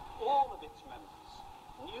 All of its members,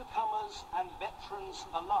 newcomers and veterans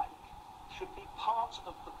alike, should be part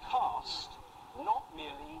of the cast, not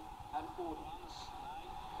merely an audience.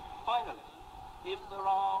 Finally, if there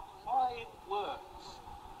are 5 words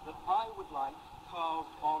that I would like carved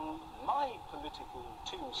on my political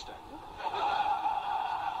tombstone,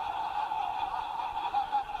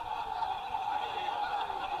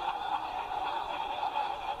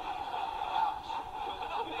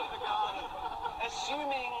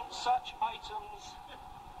 assuming such items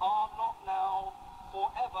are not now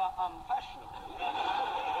forever unfashionable,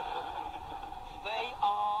 they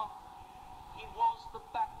are, he was the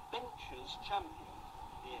backbenchers champion.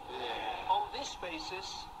 On this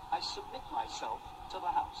basis, I submit myself to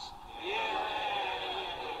the House.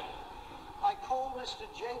 I call Mr.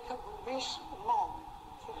 Jacob Rees-Mogg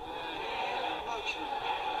for motion.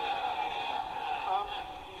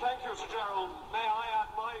 Thank you, Sir Gerald. May I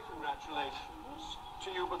add my congratulations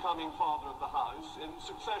to you becoming Father of the House in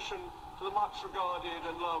succession to the much regarded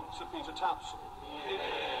and loved Sir Peter Tapsell.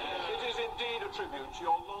 It is indeed a tribute to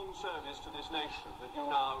your long service to this nation that you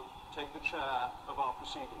now take the chair of our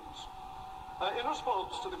proceedings. In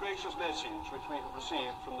response to the gracious message which we have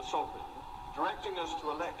received from the Sovereign, directing us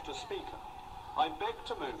to elect a Speaker, I beg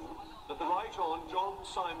to move that the Right Hon. John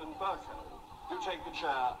Simon Bercow do take the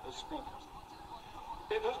chair as Speaker.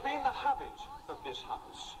 It has been the habit of this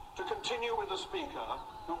House to continue with a Speaker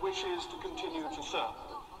who wishes to continue to serve,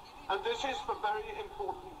 and this is for very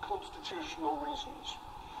important constitutional reasons.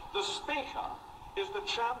 The Speaker is the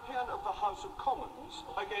champion of the House of Commons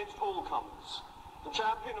against all comers. The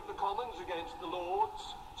champion of the Commons against the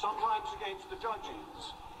Lords, sometimes against the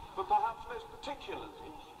judges, but perhaps most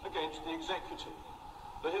particularly against the executive.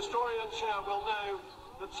 The historians here will know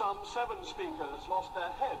that some 7 speakers lost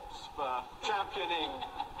their heads for championing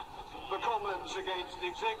the Commons against the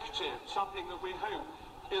executive, something that we hope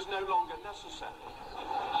is no longer necessary.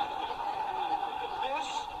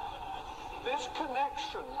 This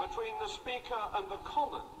connection between the Speaker and the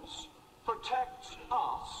Commons protects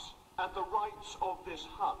us and the rights of this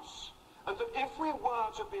House, and that if we were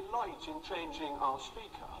to be light in changing our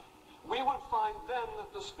Speaker, we would find then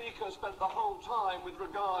that the Speaker spent the whole time with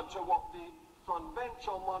regard to what the front bench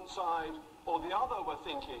on one side or the other were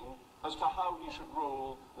thinking as to how he should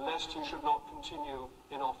rule, lest he should not continue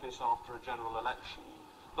in office after a general election.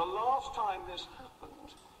 The last time this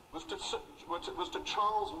happened was to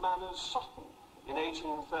Charles Manners Sutton in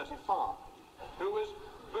 1835, who was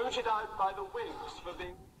booted out by the Whigs for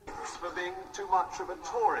being too much of a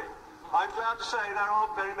Tory. I'm glad to say there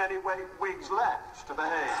aren't very many Whigs left to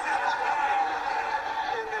behave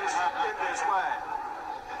in this way.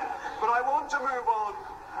 But I want to move on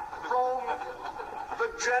from the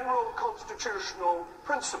general constitutional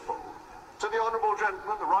principle to the Honourable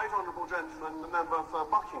Gentleman, the Right Honourable Gentleman, the member for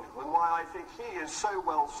Buckingham, and why I think he is so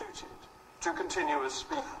well suited to continue as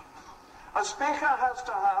Speaker. A Speaker has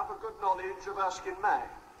to have a good knowledge of Erskine May.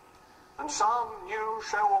 And some new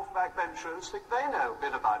show-off backbenchers think they know a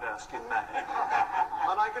bit about Erskine May.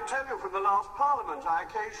 And I can tell you from the last Parliament I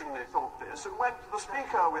occasionally thought this and went to the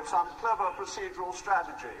Speaker with some clever procedural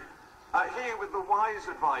strategy. He, with the wise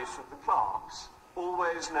advice of the clerks,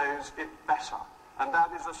 always knows it better. And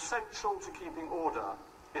that is essential to keeping order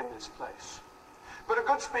in this place. But a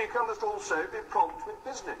good Speaker must also be prompt with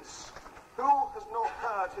business. Who has not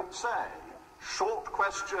heard him say, short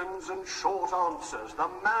questions and short answers, the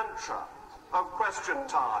mantra of question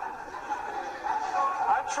time?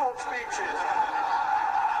 And short speeches.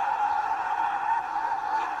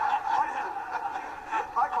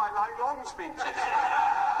 I quite like long speeches.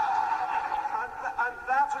 And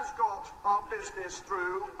that has got our business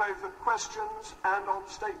through both at questions and on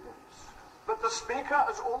statements. But the Speaker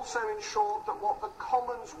has also ensured that what the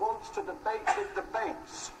Commons wants to debate in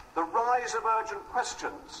debates, the rise of urgent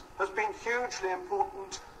questions, has been hugely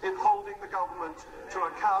important in holding the government to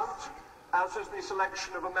account, as is the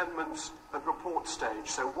selection of amendments at report stage.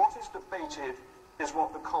 So what is debated is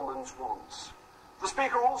what the Commons wants. The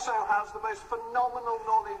Speaker also has the most phenomenal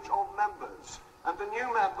knowledge of members, and the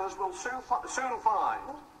new members will soon find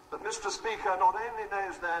that Mr. Speaker not only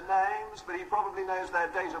knows their names, but he probably knows their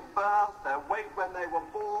date of birth, their weight when they were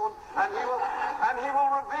born, and he will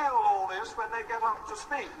reveal all this when they get up to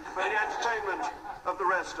speak for the entertainment of the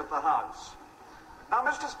rest of the House. Now,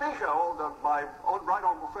 Mr. Speaker, my right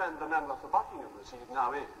honourable friend, the member for Buckingham, as he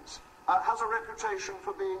now is, has a reputation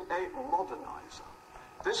for being a moderniser.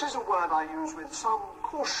 This is a word I use with some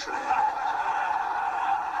caution.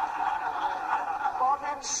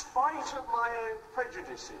 But in spite of my own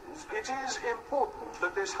prejudices, it is important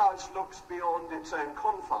that this House looks beyond its own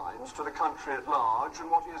confines to the country at large,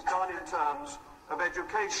 and what he has done in terms of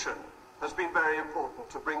education has been very important,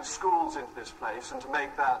 to bring schools into this place and to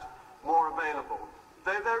make that more available.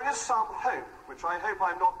 Though there is some hope, which I hope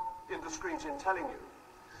I'm not indiscreet in telling you,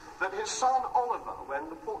 that his son Oliver, when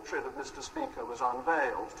the portrait of Mr. Speaker was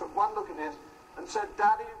unveiled, took one look at it and said,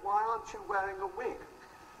 "Daddy, why aren't you wearing a wig?"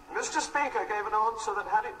 Mr. Speaker gave an answer that,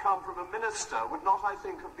 had it come from a minister, would not, I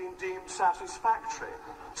think, have been deemed satisfactory.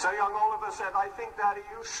 So young Oliver said, "I think, Daddy,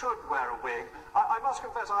 you should wear a wig." I must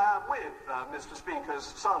confess I am with Mr. Speaker's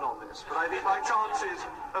son on this, but I think my chances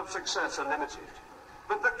of success are limited.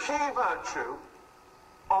 But the key virtue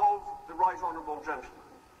of the Right Honourable Gentleman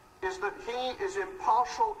is that he is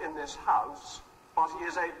impartial in this House, but he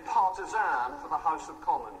is a partisan for the House of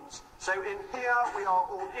Commons. So in here we are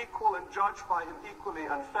all equal and judged by him equally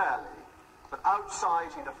and fairly, but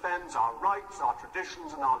outside he defends our rights, our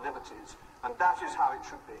traditions and our liberties, and that is how it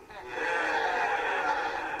should be.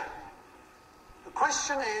 The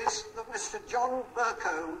question is that Mr. John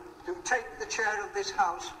Bercow do take the chair of this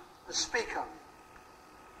House as Speaker.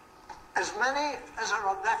 As many as are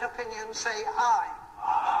of that opinion say aye.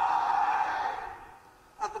 Aye.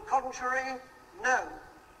 Of the contrary, no.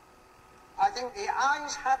 I think the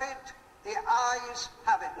ayes have it, the ayes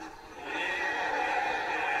have it.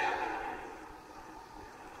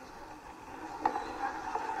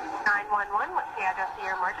 911, what's the address of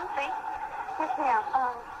your emergency? Yes, ma'am.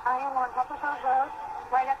 I am on Petersen Road,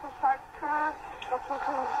 right at the start curve, looking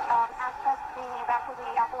to access the back of the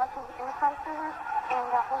Appalachian Insight Center and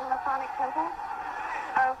the Holy Masonic Temple.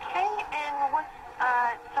 Okay, and what's,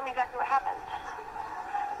 tell me exactly what happened.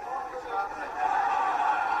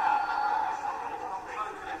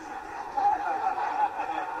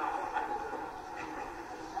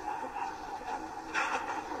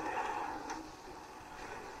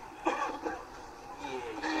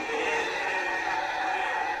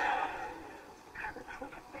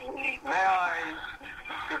 May I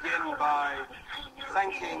begin by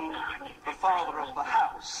thanking the Father of the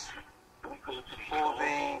House for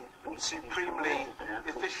the supremely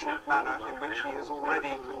efficient manner in which he has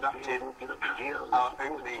already conducted our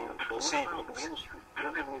opening proceedings,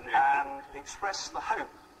 and express the hope,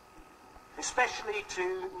 especially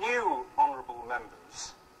to new honourable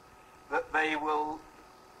members, that they will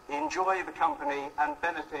enjoy the company and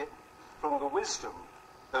benefit from the wisdom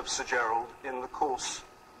of Sir Gerald in the course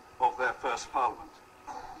of their first Parliament.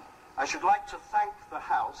 I should like to thank the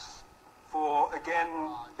House for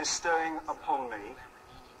again bestowing upon me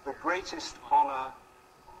the greatest honour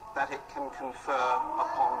that it can confer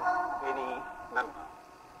upon any member.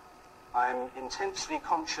 I am intensely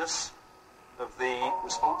conscious of the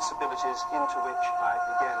responsibilities into which I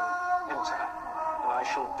again enter, and I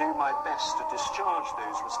shall do my best to discharge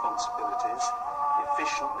those responsibilities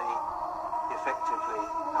efficiently, effectively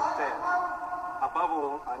and fairly. Above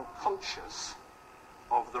all, I'm conscious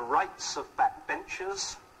of the rights of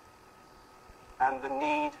backbenchers and the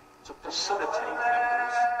need to facilitate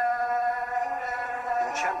members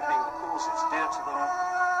in championing the causes dear to them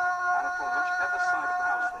and from whichever side of the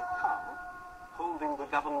House they come, holding the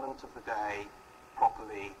government of the day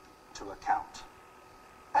properly to account.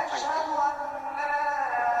 Thank you.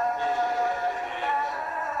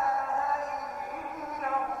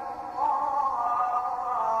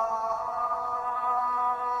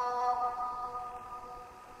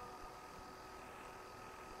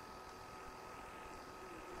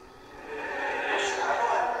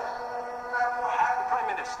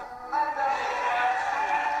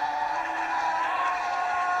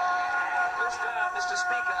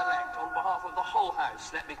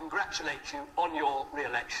 Let me congratulate you on your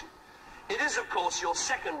re-election. It is, of course, your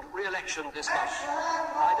second re-election this month.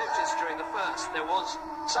 I noticed during the first there was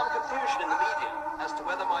some confusion in the media as to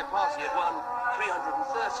whether my party had won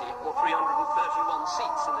 330 or 331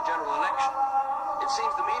 seats in the general election. It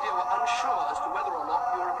seems the media were unsure as to whether or not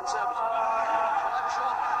you were a Conservative.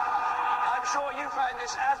 I'm sure you find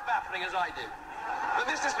this as baffling as I do.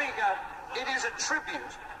 But, Mr. Speaker, it is a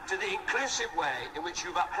tribute to the inclusive way in which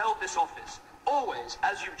you've upheld this office. Always,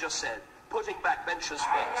 as you've just said, putting backbenchers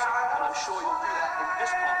first. And I'm sure you'll do that in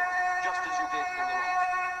this Parliament, just as you did in the last.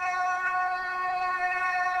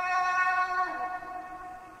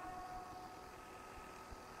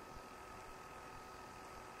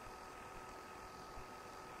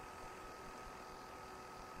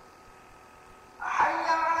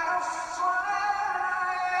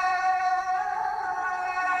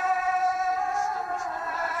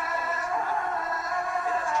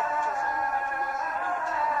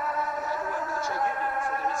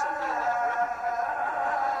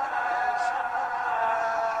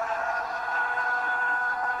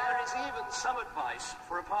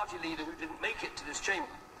 Leader who didn't make it to this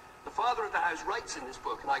chamber. The Father of the House writes in this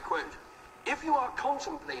book, and I quote, "If you are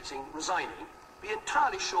contemplating resigning, be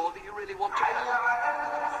entirely sure that you really want to go."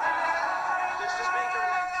 Mr. Speaker,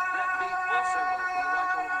 let me also welcome the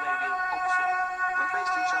Right Honourable Lady opposite. We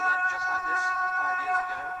faced each other just like this 5 years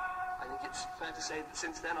ago. I think it's fair to say that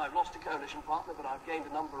since then I've lost a coalition partner, but I've gained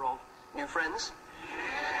a number of new friends.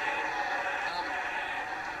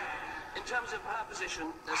 In terms of her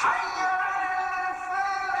position, there's something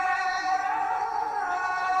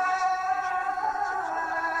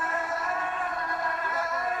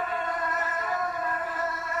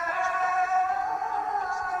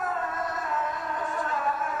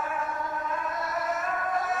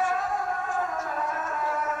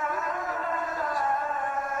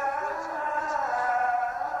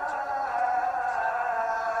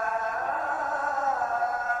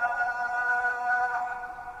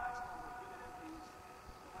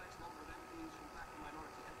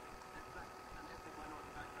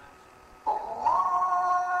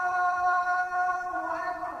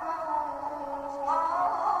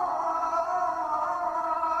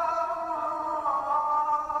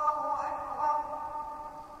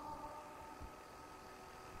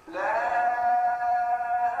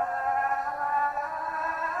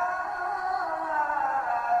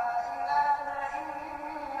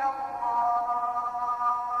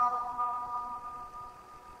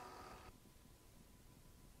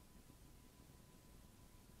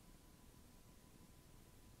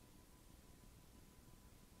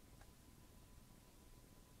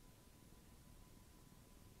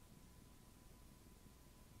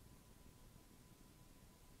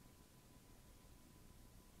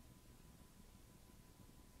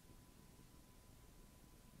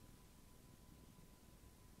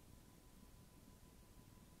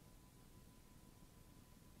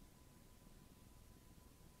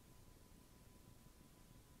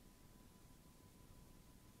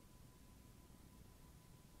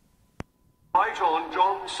Right on,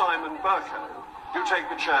 John Simon Bercow, you take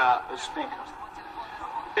the chair as Speaker.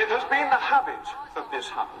 It has been the habit of this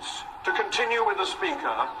House to continue with a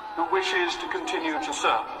Speaker who wishes to continue to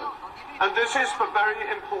serve. And this is for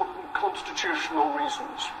very important constitutional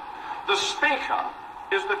reasons. The Speaker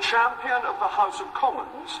is the champion of the House of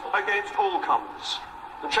Commons against all comers.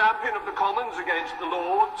 The champion of the Commons against the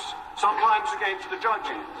Lords, sometimes against the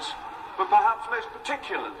judges, but perhaps most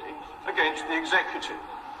particularly against the executive.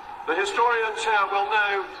 The historians here will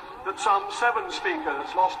know that some 7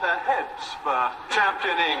 speakers lost their heads for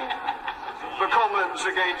championing the Commons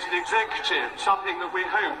against the executive, something that we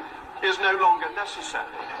hope is no longer necessary.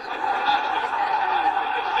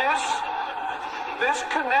 This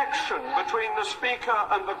connection between the Speaker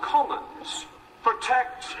and the Commons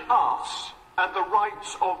protects us and the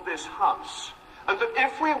rights of this House, and that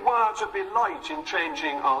if we were to be light in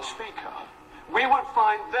changing our Speaker, we would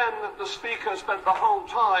find then that the Speaker spent the whole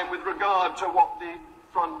time with regard to what the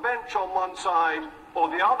front bench on one side or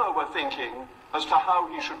the other were thinking as to how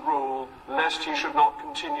he should rule, lest he should not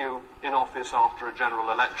continue in office after a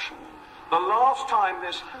general election. The last time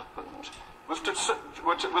this happened was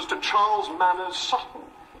to Charles Manners Sutton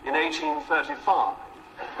in 1835,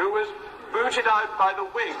 who was booted out by the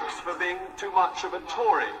Whigs for being too much of a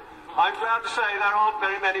Tory. I'm glad to say there aren't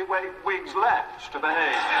very many Whigs left to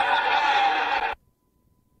behave.